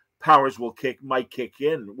potentially powers might kick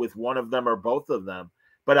in with one of them or both of them.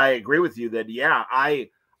 But I agree with you that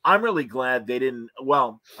I'm really glad they didn't.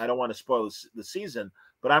 Well, I don't want to spoil the season,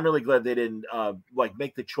 but I'm really glad they didn't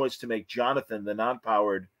make the choice to make Jonathan, the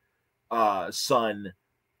non-powered son,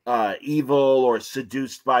 evil or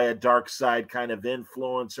seduced by a dark side kind of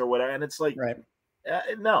influence or whatever. And it's like,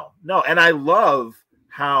 no. And I love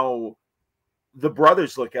how the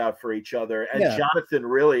brothers look out for each other, and Jonathan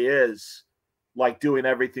really is like doing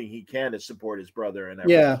everything he can to support his brother. And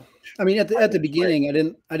everything. Yeah, I mean, at the beginning,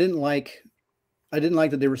 I didn't like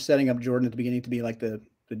that they were setting up Jordan at the beginning to be like the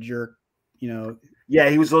jerk, Yeah,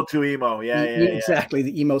 he was a little too emo. Yeah, exactly,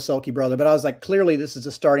 the emo sulky brother. But I was like, clearly this is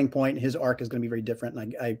a starting point. His arc is going to be very different.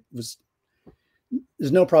 And there's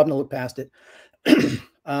no problem to look past it.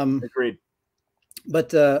 Agreed.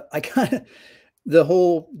 But I kind of, the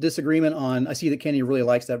whole disagreement on, I see that Kenny really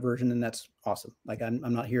likes that version, and that's awesome. Like, I'm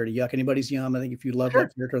not here to yuck anybody's yum. I think if you love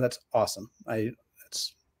that character, that's awesome.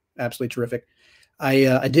 That's absolutely terrific.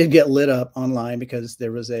 I did get lit up online because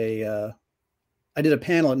there was I did a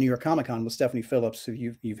panel at New York Comic Con with Stephanie Phillips, who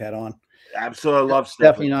you've had on. Absolutely love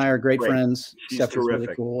Stephanie and I are great friends. She's Stephanie's terrific.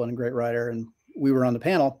 Really cool and a great writer. And we were on the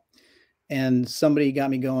panel, and somebody got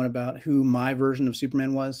me going about who my version of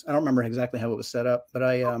Superman was. I don't remember exactly how it was set up, but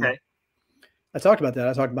I talked about that.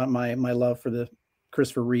 I talked about my love for the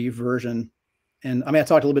Christopher Reeve version. And I mean, I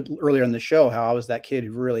talked a little bit earlier in the show how I was that kid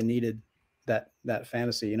who really needed that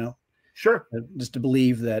fantasy, Sure. Just to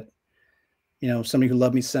believe that, somebody who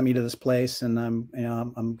loved me sent me to this place, and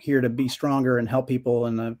I'm here to be stronger and help people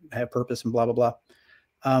and have purpose and blah, blah, blah.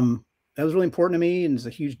 That was really important to me, and it's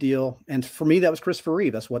a huge deal. And for me, that was Christopher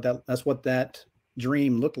Reeve. That's what that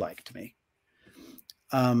dream looked like to me.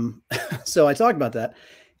 So I talked about that,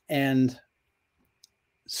 and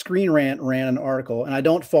Screen Rant ran an article, and I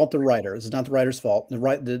don't fault the writer. This is not the writer's fault.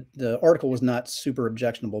 The article was not super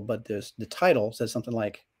objectionable, but the title says something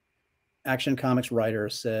like, Action Comics writer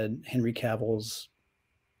said Henry Cavill's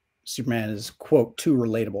Superman is, quote, too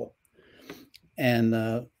relatable. And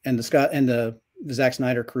the Zack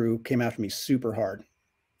Snyder crew came after me super hard.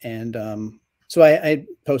 And so I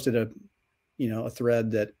posted a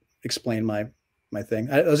thread that explained my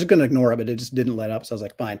thing. I was just going to ignore it, but it just didn't let up. So I was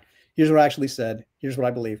like, fine, here's what I actually said. Here's what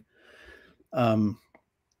I believe. And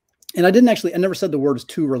I never said the word is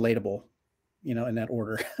too relatable, in that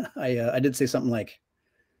order. I did say something like,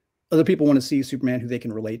 other people want to see Superman who they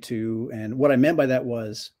can relate to. And what I meant by that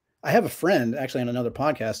was, I have a friend actually on another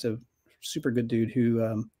podcast, a super good dude,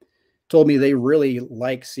 who told me they really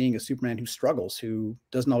like seeing a Superman who struggles, who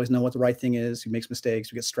doesn't always know what the right thing is, who makes mistakes,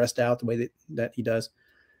 who gets stressed out the way that he does.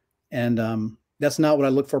 And that's not what I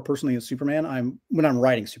look for personally in Superman. When I'm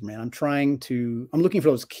writing Superman, I'm looking for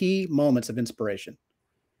those key moments of inspiration.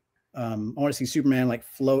 I want to see Superman like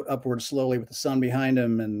float upward slowly with the sun behind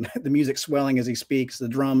him and the music swelling as he speaks, the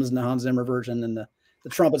drums in the Hans Zimmer version and the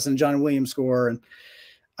trumpets in John Williams score. And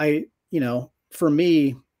for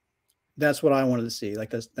me, that's what I wanted to see.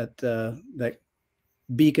 Like that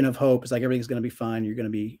beacon of hope is like, everything's going to be fine. You're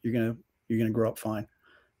going to grow up fine.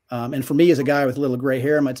 And for me, as a guy with a little gray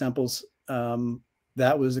hair in my temples,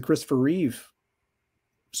 that was the Christopher Reeve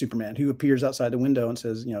Superman who appears outside the window and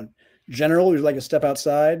says, General, would you like to step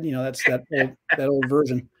outside? That's that old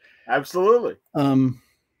version. Absolutely.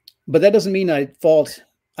 But that doesn't mean I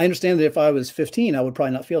understand that if I was 15, I would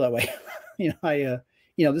probably not feel that way.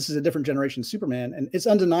 This is a different generation Superman, and it's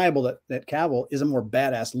undeniable that Cavill is a more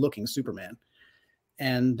badass looking Superman.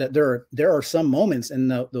 And that there are some moments in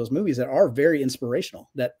those movies that are very inspirational,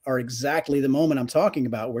 that are exactly the moment I'm talking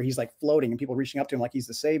about, where he's like floating and people reaching up to him like he's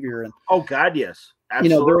the savior. And oh God, yes,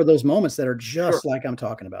 absolutely. There are those moments that are just like I'm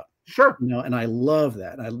talking about. Sure. And I love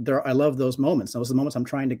that. I love those moments. Those are the moments I'm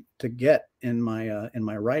trying to get in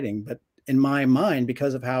my writing. But in my mind,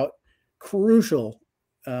 because of how crucial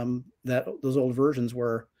that those old versions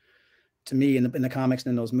were to me in the comics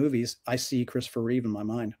and in those movies, I see Christopher Reeve in my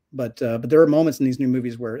mind. But there are moments in these new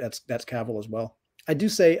movies where that's Cavill as well. I do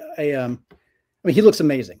say he looks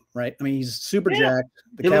amazing, right? I mean, he's super jacked.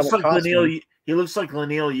 He looks like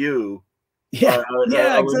Leinil Yu. Yeah,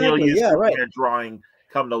 exactly. Yeah, right. Drawing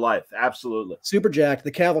come to life. Absolutely. Super jacked.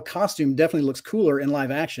 The Cavill costume definitely looks cooler in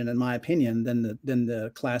live action, in my opinion, than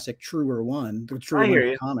the classic truer one, the truer one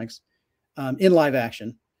in comics. In live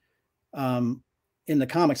action. In the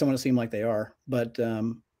comics, I want to see them like they are, but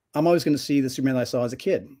I'm always going to see the Superman that I saw as a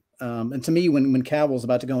kid. And to me, when Cavill's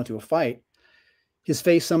about to go into a fight, his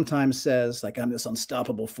face sometimes says like, I'm this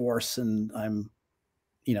unstoppable force, and I'm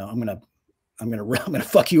gonna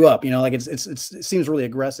fuck you up. Like it seems really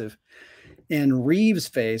aggressive. And Reeves'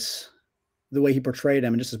 face, the way he portrayed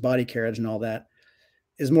him and just his body carriage and all that,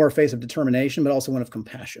 is more a face of determination, but also one of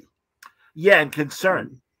compassion. Yeah, and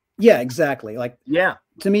concern. Yeah, exactly. Like, yeah,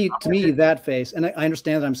 to me, that face, and I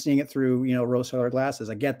understand that I'm seeing it through, rose-colored glasses.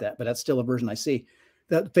 I get that, but that's still a version I see.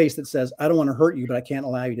 That face that says, I don't want to hurt you, but I can't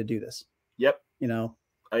allow you to do this. Yep.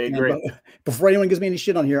 I agree. Before anyone gives me any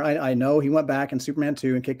shit on here, I know he went back in Superman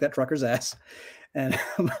 2 and kicked that trucker's ass. And,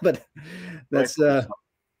 but that's, I'm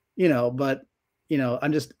talking about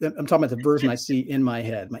the version I see in my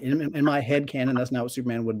head, in my head canon. That's not what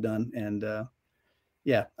Superman would have done. And, I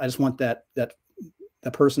just want that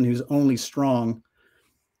person who's only strong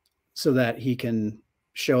so that he can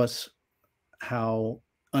show us how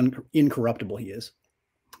incorruptible he is.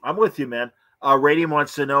 I'm with you, man. Radium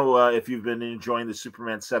wants to know if you've been enjoying the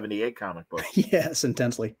Superman 78 comic book. Yes,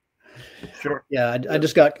 intensely. Sure. Yeah, I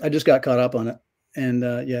just got caught up on it, and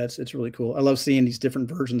it's really cool. I love seeing these different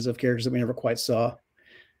versions of characters that we never quite saw,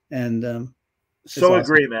 and so awesome.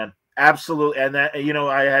 Agree, man. Absolutely. And that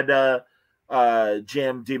I had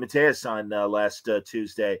Jam DeMatteis on last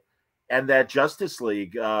Tuesday, and that Justice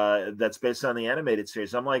League that's based on the animated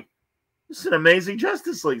series. I'm like, this is an amazing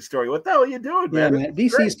Justice League story. What the hell are you doing, man? Yeah, man.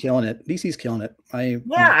 DC's killing it. DC's killing it. I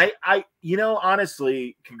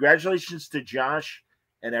honestly, congratulations to Josh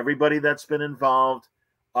and everybody that's been involved.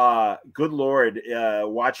 Good Lord,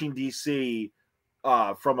 watching DC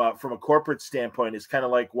from a corporate standpoint is kind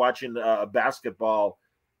of like watching a basketball,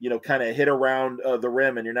 kind of hit around the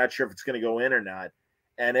rim, and you're not sure if it's going to go in or not.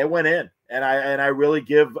 And it went in, and I really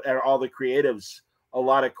give all the creatives a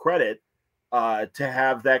lot of credit. To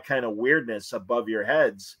have that kind of weirdness above your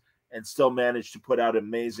heads and still manage to put out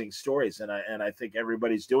amazing stories. And I think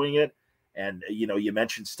everybody's doing it. And, you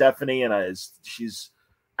mentioned Stephanie, and she's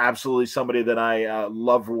absolutely somebody that I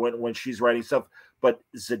love when she's writing stuff. But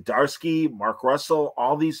Zdarsky, Mark Russell,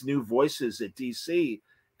 all these new voices at DC,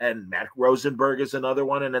 and Matt Rosenberg is another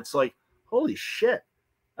one. And it's like, holy shit.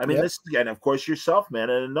 I mean, This, and of course yourself, man.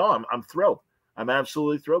 And no, I'm thrilled. I'm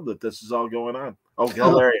absolutely thrilled that this is all going on. Oh,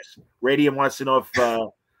 hilarious. Radium wants to know if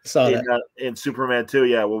in Superman 2,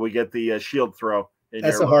 will we get the shield throw?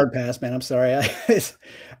 That's a hard pass, man. I'm sorry.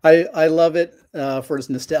 I love it for its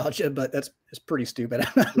nostalgia, but it's pretty stupid.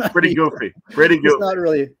 Pretty goofy. It's not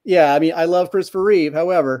really. Yeah, I mean, I love Christopher Reeve.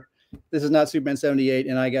 However, this is not Superman 78,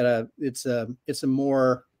 and I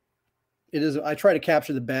try to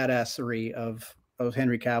capture the badassery of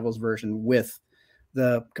Henry Cavill's version with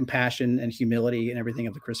the compassion and humility and everything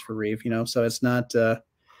of the Christopher Reeve, so it's not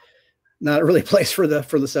really a place for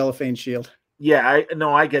the cellophane shield. Yeah,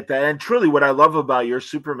 I get that. And truly what I love about your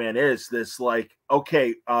Superman is this, like,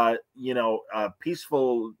 okay,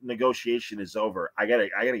 peaceful negotiation is over. I gotta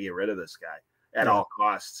get rid of this guy at all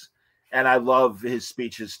costs. And I love his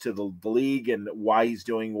speeches to the league and why he's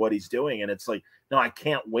doing what he's doing. And it's like, no, I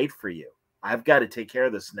can't wait for you. I've got to take care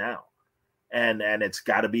of this now. And it's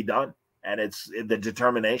got to be done. And it's the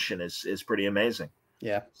determination is pretty amazing.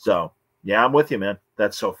 Yeah. So yeah, I'm with you, man.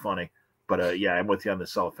 That's so funny. But yeah, I'm with you on the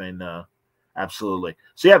cellophane. Absolutely.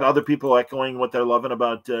 So yeah, the other people echoing what they're loving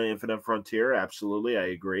about Infinite Frontier. Absolutely, I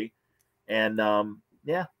agree. And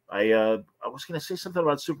yeah, I was going to say something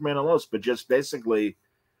about Superman and Lois, but just basically,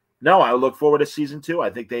 no. I look forward to season 2. I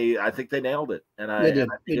think they nailed it, and they did.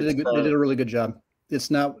 They did a really good job.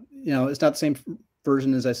 It's not, it's not the same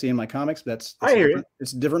version as I see in my comics. But I hear you.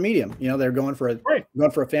 It's a different medium. They're going for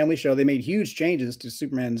a family show. They made huge changes to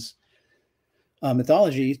Superman's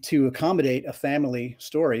mythology to accommodate a family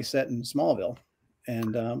story set in Smallville,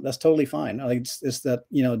 and that's totally fine. I think it's that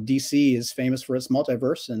DC is famous for its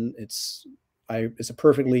multiverse, and it's a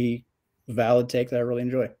perfectly valid take that I really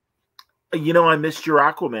enjoy. I missed your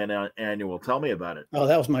Aquaman annual. Tell me about it. Oh,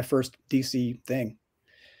 that was my first DC thing.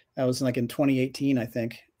 That was like in 2018, I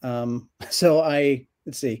think. So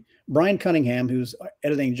let's see, Brian Cunningham, who's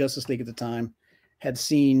editing Justice League at the time, had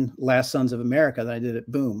seen Last Sons of America that I did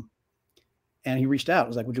at Boom. And he reached out. I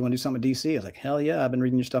was like, would you want to do something at DC? I was like, hell yeah, I've been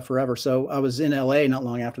reading your stuff forever. So I was in LA not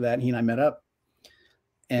long after that, and he and I met up.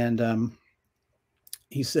 And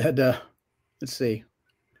he said, let's see.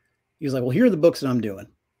 He was like, well, here are the books that I'm doing.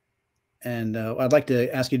 And I'd like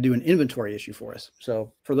to ask you to do an inventory issue for us.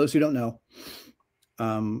 So for those who don't know,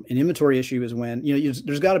 an inventory issue is when,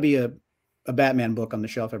 there's got to be a Batman book on the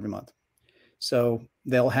shelf every month. So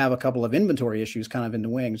they'll have a couple of inventory issues kind of in the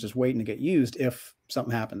wings, just waiting to get used if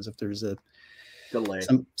something happens, if there's a delay,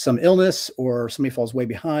 some illness, or somebody falls way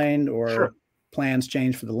behind, or sure, plans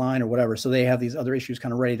change for the line or whatever. So they have these other issues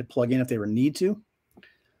kind of ready to plug in if they were need to.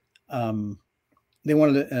 They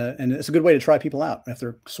wanted to, and it's a good way to try people out if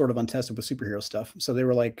they're sort of untested with superhero stuff. So they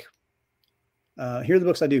were like, here are the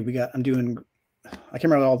books I do. I can't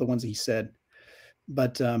remember all the ones that he said,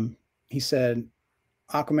 but he said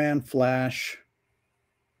Aquaman, Flash.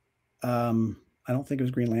 I don't think it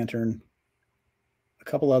was Green Lantern. A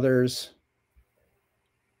couple others.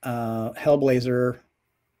 Hellblazer.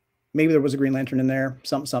 Maybe there was a Green Lantern in there.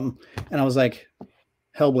 Something. And I was like,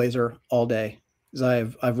 Hellblazer all day.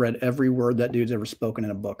 Because I've read every word that dude's ever spoken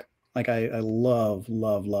in a book. Like I love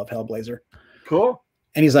Hellblazer. Cool.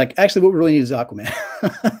 And he's like, actually, what we really need is Aquaman.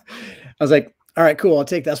 I was like, all right, cool. I'll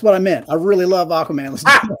take that. That's what I meant. I really love Aquaman. Let's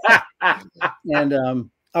do that.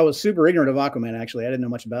 And I was super ignorant of Aquaman, actually. I didn't know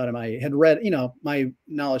much about him. I had read, my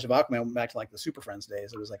knowledge of Aquaman went back to like the Super Friends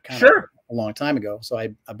days. It was like kind of a long time ago. So I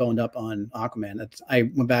boned up on Aquaman. I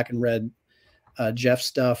went back and read Jeff's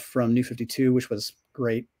stuff from New 52, which was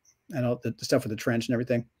great. I know the stuff with the trench and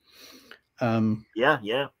everything. Yeah.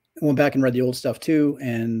 I went back and read the old stuff too,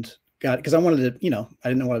 and because I wanted to, I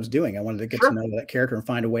didn't know what I was doing. I wanted to get to know that character and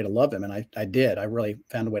find a way to love him. And I did. I really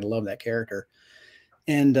found a way to love that character,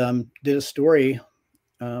 and did a story.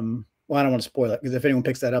 Well, I don't want to spoil it, because if anyone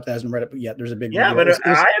picks that up that hasn't read it yet, there's a big but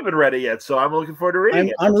I haven't read it yet, so I'm looking forward to reading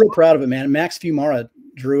it. I'm real proud of it, man. Max Fumara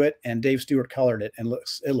drew it, and Dave Stewart colored it, and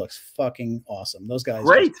it looks fucking awesome. Those guys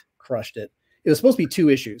crushed it. It was supposed to be 2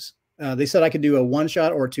 issues. They said I could do a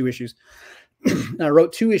 1-shot or 2 issues. I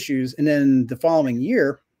wrote 2 issues, and then the following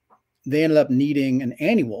year, they ended up needing an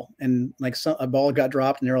annual, and like a ball got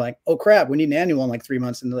dropped, and they were like, "Oh crap, we need an annual in like 3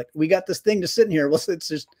 months." And they're like, "We got this thing just sitting here. Let's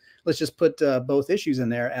just put both issues in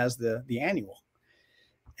there as the annual."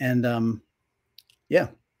 And yeah,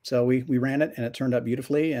 so we ran it, and it turned out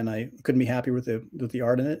beautifully, and I couldn't be happier with the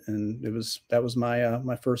art in it. And that was my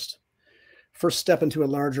my first step into a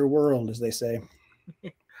larger world, as they say.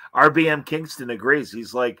 RBM Kingston agrees.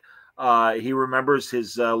 He's like, he remembers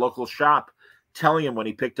his local shop telling him when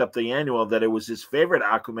he picked up the annual that it was his favorite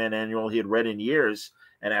Aquaman annual he had read in years.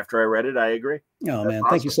 And after I read it, I agree. Oh, man.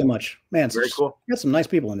 Thank you so much. Man, very cool. You got some nice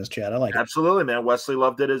people in this chat. I like it. Absolutely, man. Wesley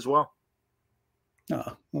loved it as well.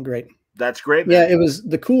 Oh, well, great. That's great, man. Yeah, it was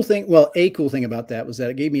the cool thing. Well, a cool thing about that was that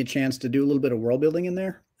it gave me a chance to do a little bit of world building in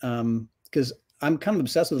there. Because I'm kind of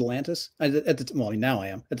obsessed with Atlantis. Now I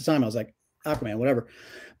am. At the time, I was like, Aquaman, whatever.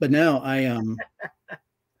 But now I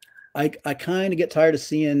kind of get tired of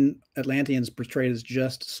seeing Atlanteans portrayed as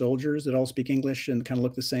just soldiers that all speak English and kind of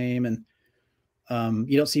look the same. And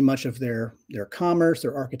you don't see much of their commerce,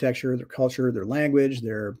 their architecture, their culture, their language,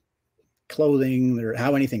 their clothing,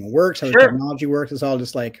 how anything works, how the technology works. It's all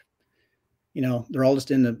just like, they're all just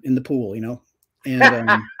in the pool, and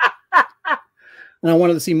and I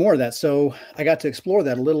wanted to see more of that. So I got to explore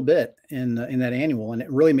that a little bit in that annual, and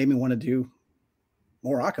it really made me want to do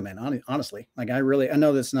more Aquaman. Honestly, like I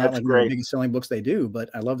know that's not like one of the biggest selling books they do, but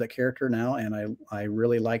I love that character now, and I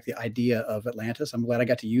really like the idea of Atlantis. I'm glad I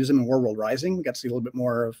got to use him in Warworld Rising. We got to see a little bit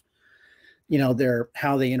more of, you know,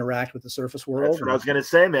 how they interact with the surface world. That's what I was going to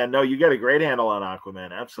say, man. No, you got a great handle on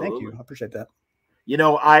Aquaman. Absolutely. Thank you. I appreciate that. You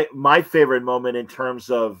know, my favorite moment in terms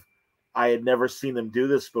of I had never seen them do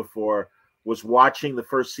this before was watching the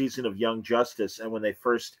first season of Young Justice, and when they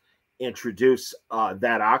first introduce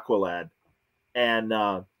that Aqualad, and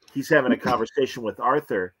he's having a conversation with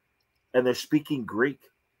Arthur, and they're speaking Greek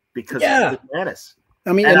because of Atlantis.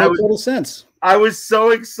 I mean, it makes total sense. I was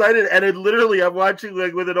so excited, and it literally, I'm watching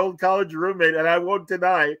like with an old college roommate, and I won't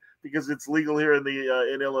deny because it's legal here in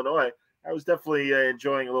the in Illinois. I was definitely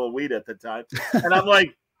enjoying a little weed at the time, and I'm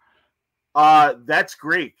like, that's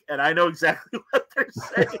Greek, and I know exactly what they're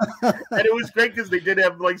saying. And it was great because they did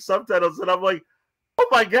have like subtitles, and I'm like, oh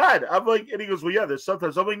my God. I'm like, and he goes, well, yeah, there's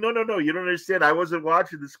subtitles. I'm like, no, you don't understand. I wasn't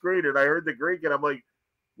watching the screen, and I heard the Greek, and I'm like,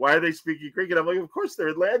 why are they speaking Greek? And I'm like, of course they're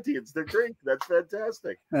Atlanteans. They're Greek. That's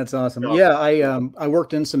fantastic. That's awesome. So, yeah, I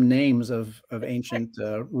worked in some names of ancient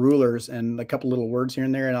rulers and a couple little words here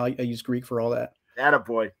and there, and I use Greek for all that.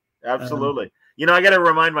 Attaboy. Absolutely. You know, I got to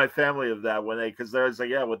remind my family of that because they're like,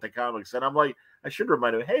 yeah, with the comics. And I'm like, I should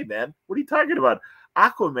remind them, hey, man, what are you talking about?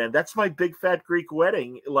 Aquaman, that's my big fat Greek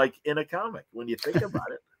wedding, like in a comic when you think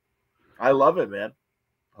about it. I love it, man.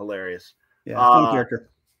 Hilarious. Yeah, fun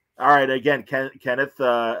character. All right. Again, Kenneth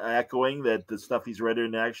echoing that the stuff he's read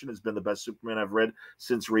in action has been the best Superman I've read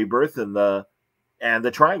since Rebirth and the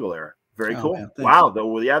Triangle era. Very cool. Man, wow.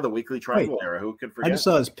 The Weekly Triangle era. Who can forget? I just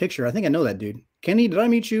saw his picture. I think I know that dude. Kenny, did I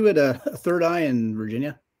meet you at a Third Eye in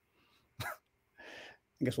Virginia?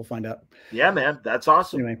 I guess we'll find out. Yeah, man. That's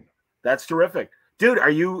awesome. Anyway. That's terrific. Dude,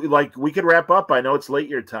 are you like, we could wrap up. I know it's late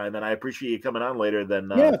your time, and I appreciate you coming on later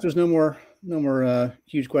than yeah, if there's no more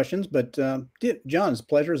huge questions, but John, it's a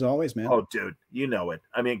pleasure as always, man. Oh, dude, you know it.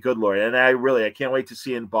 I mean, good Lord. And I can't wait to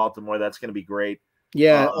see you in Baltimore. That's going to be great.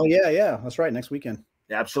 Yeah. Yeah. That's right. Next weekend.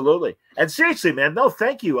 Absolutely. And seriously, man, no,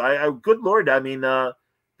 thank you. I good Lord. I mean,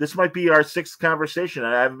 this might be our 6th conversation.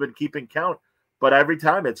 I haven't been keeping count, but every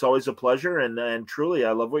time it's always a pleasure. And truly,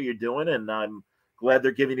 I love what you're doing. And I'm glad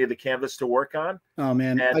they're giving you the canvas to work on. Oh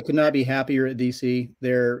man, I could not be happier at DC.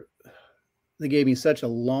 They gave me such a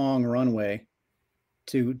long runway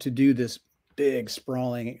to do this big,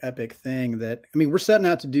 sprawling, epic thing that, I mean, we're setting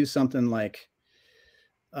out to do something like,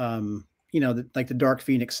 like the Dark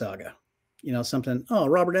Phoenix saga. Something. Oh,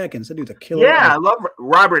 Robert Atkins, that dude's a killer. Yeah, I love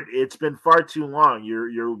Robert. It's been far too long.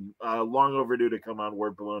 You're long overdue to come on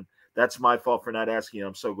Word Balloon. That's my fault for not asking you.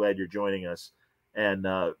 I'm so glad you're joining us. And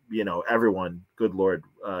everyone, good Lord,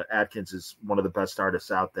 Atkins is one of the best artists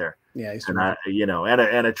out there. Yeah, he's and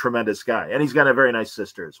a tremendous guy. And he's got a very nice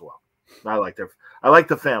sister as well. I like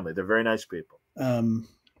the family. They're very nice people.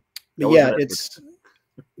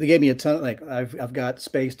 They gave me a ton. Like I've got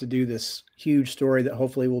space to do this huge story that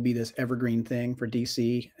hopefully will be this evergreen thing for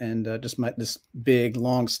DC, and this big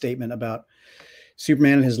long statement about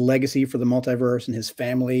Superman and his legacy for the multiverse and his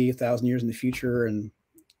family 1,000 years in the future. And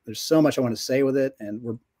there's so much I want to say with it,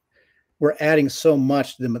 and we're adding so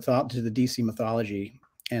much to the DC mythology,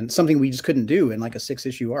 and something we just couldn't do in like a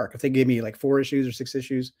 6-issue arc. If they gave me like 4 issues or 6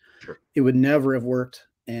 issues, sure, it would never have worked.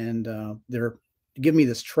 And they're giving me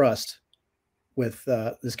this trust with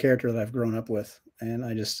this character that I've grown up with, and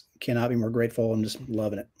I just cannot be more grateful. I'm just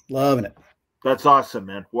loving it. That's awesome,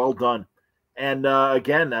 man. Well done. And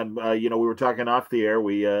again, we were talking off the air.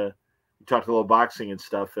 We talked a little boxing and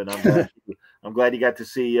stuff, and I'm glad you got to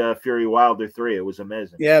see Fury Wilder 3. It was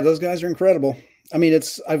amazing. Yeah, those guys are incredible. I mean,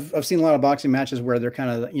 I've seen a lot of boxing matches where they're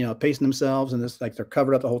kind of pacing themselves, and it's like they're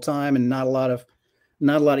covered up the whole time, and not a lot of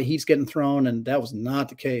heat's getting thrown, and that was not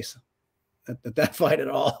the case at that fight at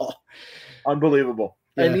all. Unbelievable.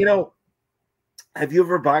 Yeah. And have you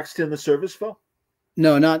ever boxed in the service, Phil?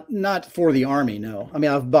 No, not for the Army. No, I mean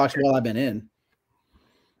I've boxed while I've been in.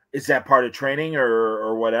 Is that part of training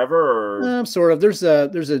or whatever? Or sort of.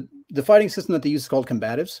 The fighting system that they use is called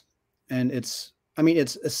combatives, and it's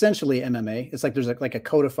essentially MMA. It's like there's like a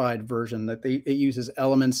codified version that it uses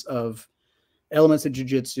elements of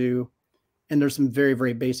jiu-jitsu, and there's some very,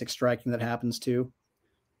 very basic striking that happens too.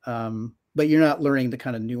 But you're not learning the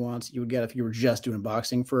kind of nuance you would get if you were just doing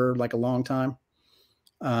boxing for like a long time.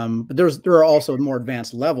 But there are also more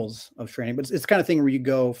advanced levels of training, but it's the kind of thing where you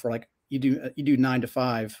go for like, you do 9 to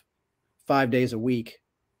 5, 5 days a week,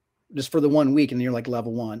 just for the 1 week. And then you're like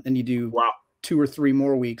level 1, and you do 2 or 3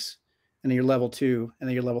 more weeks, and then you're level 2, and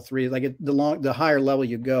then you're level 3. Like the higher level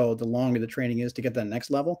you go, the longer the training is to get that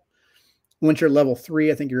next level. Once you're level 3,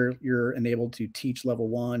 I think you're enabled to teach level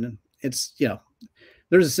 1. It's,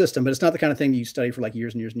 There's a system, but it's not the kind of thing you study for like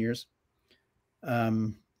years and years and years.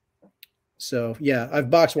 So yeah,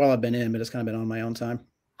 I've boxed while I've been in, but it's kind of been on my own time.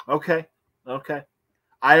 Okay.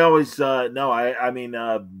 I always no, I mean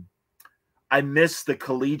I miss the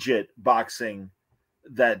collegiate boxing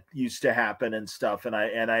that used to happen and stuff, and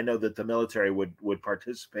I know that the military would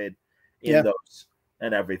participate in those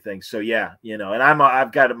and everything. So yeah, and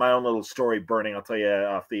I've got my own little story burning. I'll tell you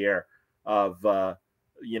off the air of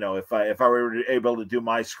if I were able to do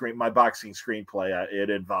my boxing screenplay, it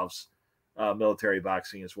involves military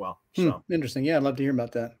boxing as well. So interesting. Yeah, I'd love to hear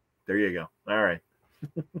about that. There you go. All right.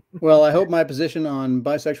 Well, I hope my position on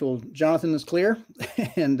bisexual Jonathan is clear,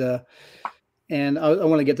 and I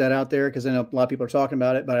want to get that out there because I know a lot of people are talking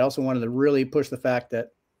about it, but I also wanted to really push the fact that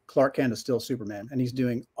Clark Kent is still Superman, and he's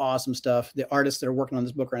doing awesome stuff. The artists that are working on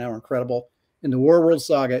this book right now are incredible, and the War World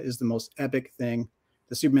Saga is the most epic thing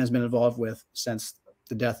that Superman's been involved with since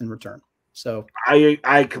the death and return. So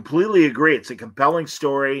I completely agree. It's a compelling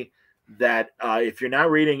story that if you're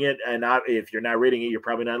not reading it, if you're not reading it, you're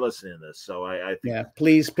probably not listening to this. So I think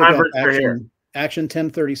please pick up Action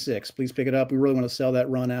 1036. Please pick it up. We really want to sell that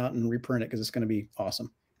run out and reprint it because it's going to be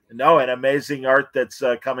awesome. No, and amazing art that's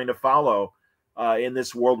coming to follow in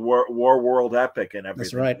this war world epic and everything.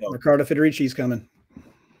 That's right. So, Riccardo Federici's coming.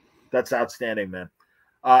 That's outstanding, man.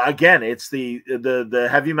 Again, it's the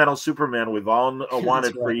heavy metal Superman we've all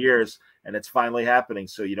wanted for years, and it's finally happening.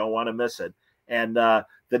 So you don't want to miss it. And the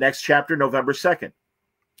next chapter, November 2nd.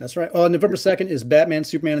 That's right. Oh, November 2nd is Batman,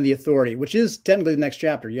 Superman, and the Authority, which is technically the next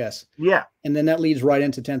chapter. Yes. Yeah. And then that leads right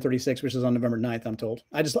into 1036, which is on November 9th, I'm told.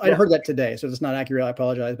 I heard that today, so if it's not accurate, I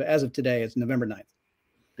apologize. But as of today, it's November 9th.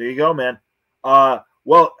 There you go, man.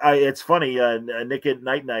 Well, it's funny. Nick at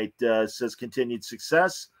Night says continued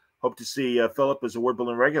success. Hope to see Philip as a Word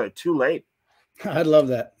Balloon regular. Too late. I'd love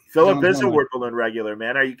that. Philip is a Word Balloon regular,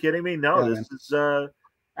 man. Are you kidding me? No, this is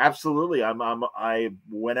absolutely.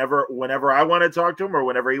 Whenever I want to talk to him or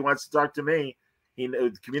whenever he wants to talk to me,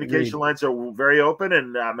 communication lines are very open,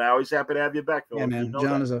 and I'm always happy to have you back, Philip. Yeah, man.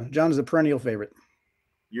 John is a perennial favorite.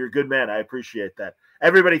 You're a good man. I appreciate that.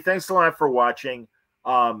 Everybody, thanks a lot for watching.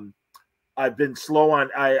 I've been slow on.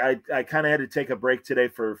 I kind of had to take a break today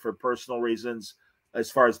for personal reasons as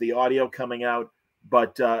far as the audio coming out.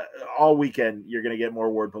 But all weekend you're going to get more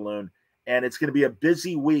Word Balloon, and it's going to be a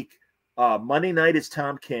busy week. Monday night is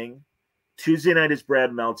Tom King, Tuesday night is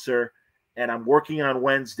Brad Meltzer, and I'm working on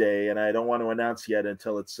Wednesday, and I don't want to announce yet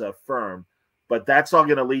until it's firm. But that's all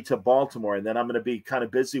going to lead to Baltimore, and then I'm going to be kind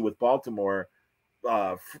of busy with Baltimore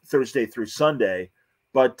Thursday through Sunday.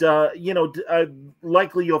 But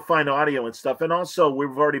likely you'll find audio and stuff, and also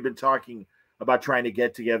we've already been talking about trying to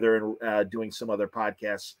get together and doing some other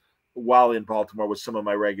podcasts while in Baltimore with some of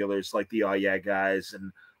my regulars, like the Oh Yeah guys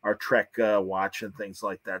and our Trek watch and things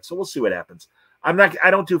like that. So we'll see what happens.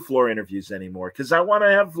 I don't do floor interviews anymore because I want to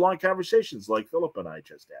have long conversations like Philip and I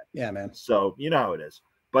just had. Yeah, man. So you know how it is.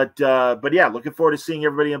 But yeah, looking forward to seeing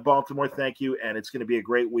everybody in Baltimore. Thank you. And it's going to be a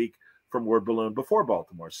great week from Word Balloon before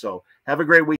Baltimore. So have a great week.